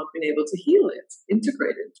have not been able to heal it,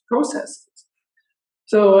 integrate it, process it.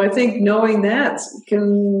 So I think knowing that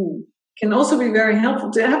can also be very helpful,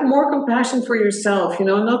 to have more compassion for yourself,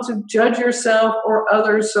 not to judge yourself or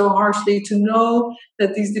others so harshly, to know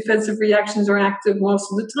that these defensive reactions are active most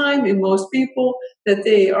of the time in most people, that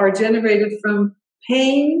they are generated from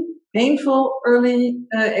painful early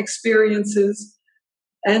experiences.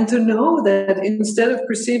 And to know that instead of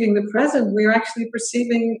perceiving the present, we're actually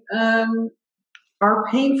perceiving our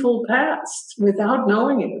painful past without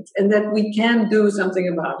knowing it, and that we can do something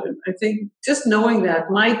about it. I think just knowing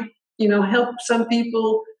that might, help some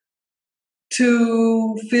people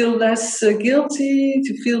to feel less guilty,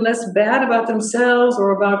 to feel less bad about themselves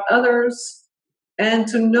or about others, and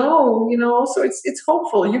to know, also it's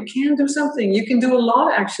hopeful. You can do something. You can do a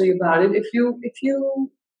lot actually about it if you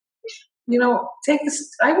take this.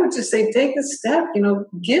 I would just say, take the step.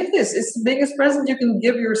 Give this. It's the biggest present you can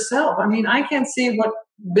give yourself. I mean, I can't see what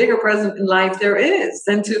bigger present in life there is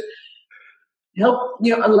than to help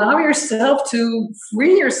allow yourself to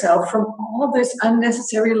free yourself from all this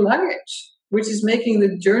unnecessary luggage, which is making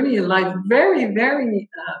the journey in life very, very,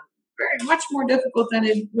 very much more difficult than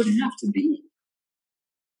it would have to be.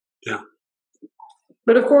 Yeah.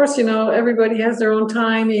 But of course, everybody has their own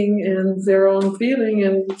timing and their own feeling,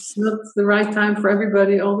 and it's not the right time for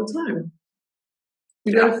everybody all the time.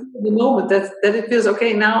 You got to feel the moment that it feels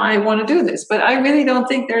okay. Now I want to do this, but I really don't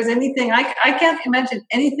think there's anything. I can't imagine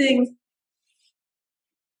anything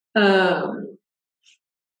that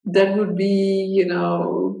would be,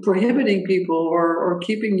 prohibiting people or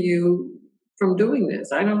keeping you from doing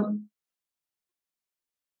this. I don't.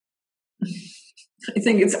 I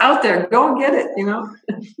think it's out there. Go and get it,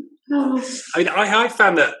 I mean, I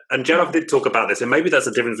found that, and Jelov did talk about this, and maybe that's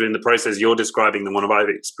the difference between the process you're describing and one I've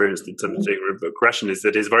experienced in terms of regression, is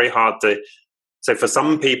that it's very hard to, so for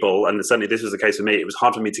some people, and certainly this was the case for me, it was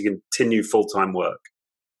hard for me to continue full-time work.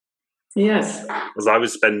 Yes. Because I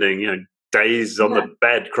was spending, days on the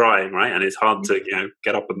bed crying, right? And it's hard to,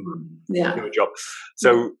 get up and do a job.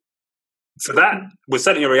 So that was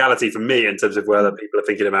certainly a reality for me in terms of whether people are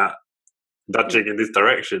thinking about nudging in this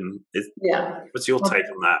direction. What's your take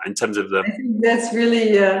on that in terms of the? I think that's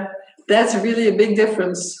really a big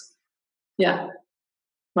difference. Yeah,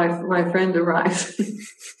 my friend arrived.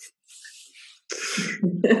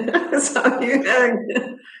 So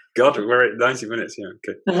God, we're at 90 minutes. Yeah,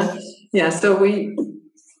 okay. Yeah, so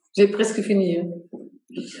j'ai presque fini.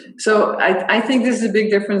 So I think this is a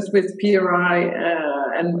big difference with PRI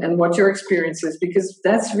and what your experience is, because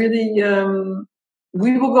that's really,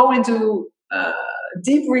 we will go into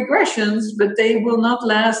deep regressions, but they will not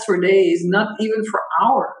last for days, not even for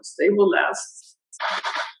hours. They will last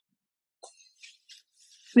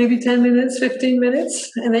maybe 10 minutes, 15 minutes,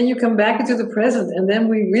 and then you come back into the present. And then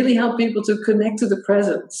we really help people to connect to the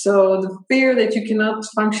present. So the fear that you cannot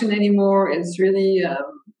function anymore is really,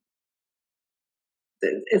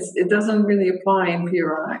 it doesn't really apply in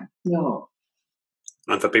PRI. No.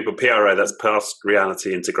 And for people, PRI, that's past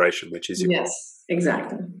reality integration, which is your Yes,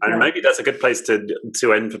 exactly. And maybe that's a good place to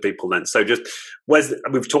end for people then. So just we've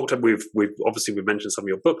obviously we've mentioned some of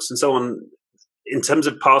your books and so on. In terms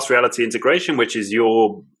of past reality integration, which is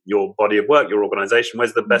your body of work, your organization,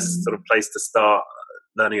 where's the best sort of place to start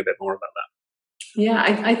learning a bit more about that? Yeah,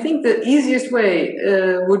 I think the easiest way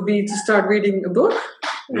would be to start reading a book.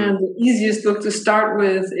 And the easiest book to start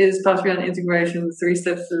with is Past Reality Integration, 3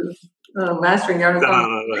 Steps to Mastering the Art of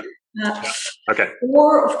Consciousness. Yeah. Okay.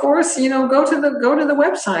 Or, of course, go to the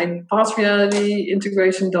website,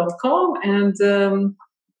 pastrealityintegration.com, and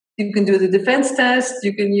you can do the defense test.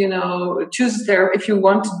 You can, choose therapy if you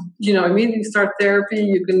want to, immediately start therapy.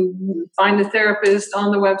 You can find a therapist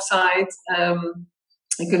on the website.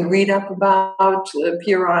 You can read up about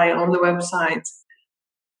PRI on the website.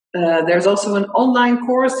 There's also an online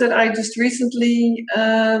course that I just recently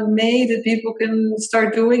made that people can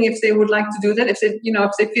start doing if they would like to do that. If they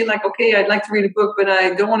feel like, okay, I'd like to read a book, but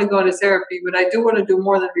I don't want to go to therapy, but I do want to do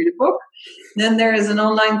more than read a book. Then there is an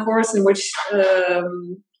online course in which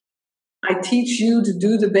I teach you to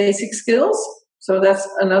do the basic skills. So that's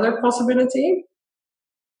another possibility.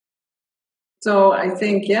 So I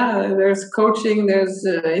think, there's coaching, there's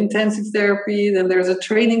intensive therapy, then there's a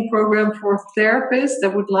training program for therapists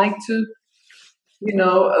that would like to,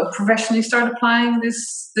 professionally start applying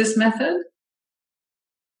this method.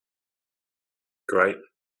 Great.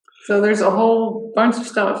 So there's a whole bunch of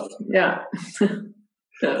stuff. Yeah.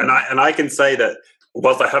 And I can say that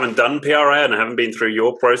whilst I haven't done PRI and I haven't been through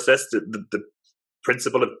your process, the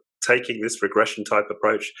principle of taking this regression type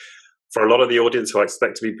approach, for a lot of the audience who I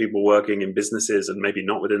expect to be people working in businesses and maybe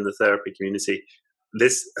not within the therapy community,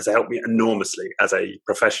 this has helped me enormously as a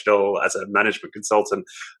professional, as a management consultant,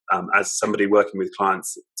 as somebody working with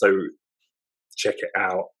clients. So check it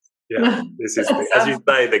out. Yeah, this is, as you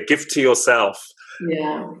say, the gift to yourself.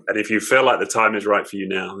 Yeah. And if you feel like the time is right for you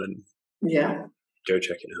now, then go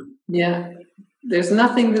check it out. Yeah. There's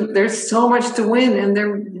so much to win, and there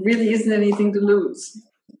really isn't anything to lose.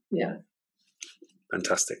 Yeah.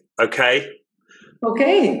 Fantastic. Okay.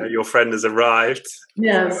 Your friend has arrived.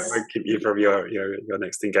 Yes. I won't keep you from your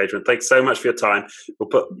next engagement. Thanks so much for your time. We'll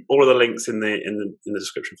put all of the links in the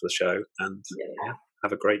description for the show. And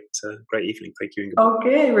have a great evening. Thank you, Ingeborg.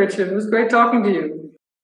 Okay, Richard. It was great talking to you.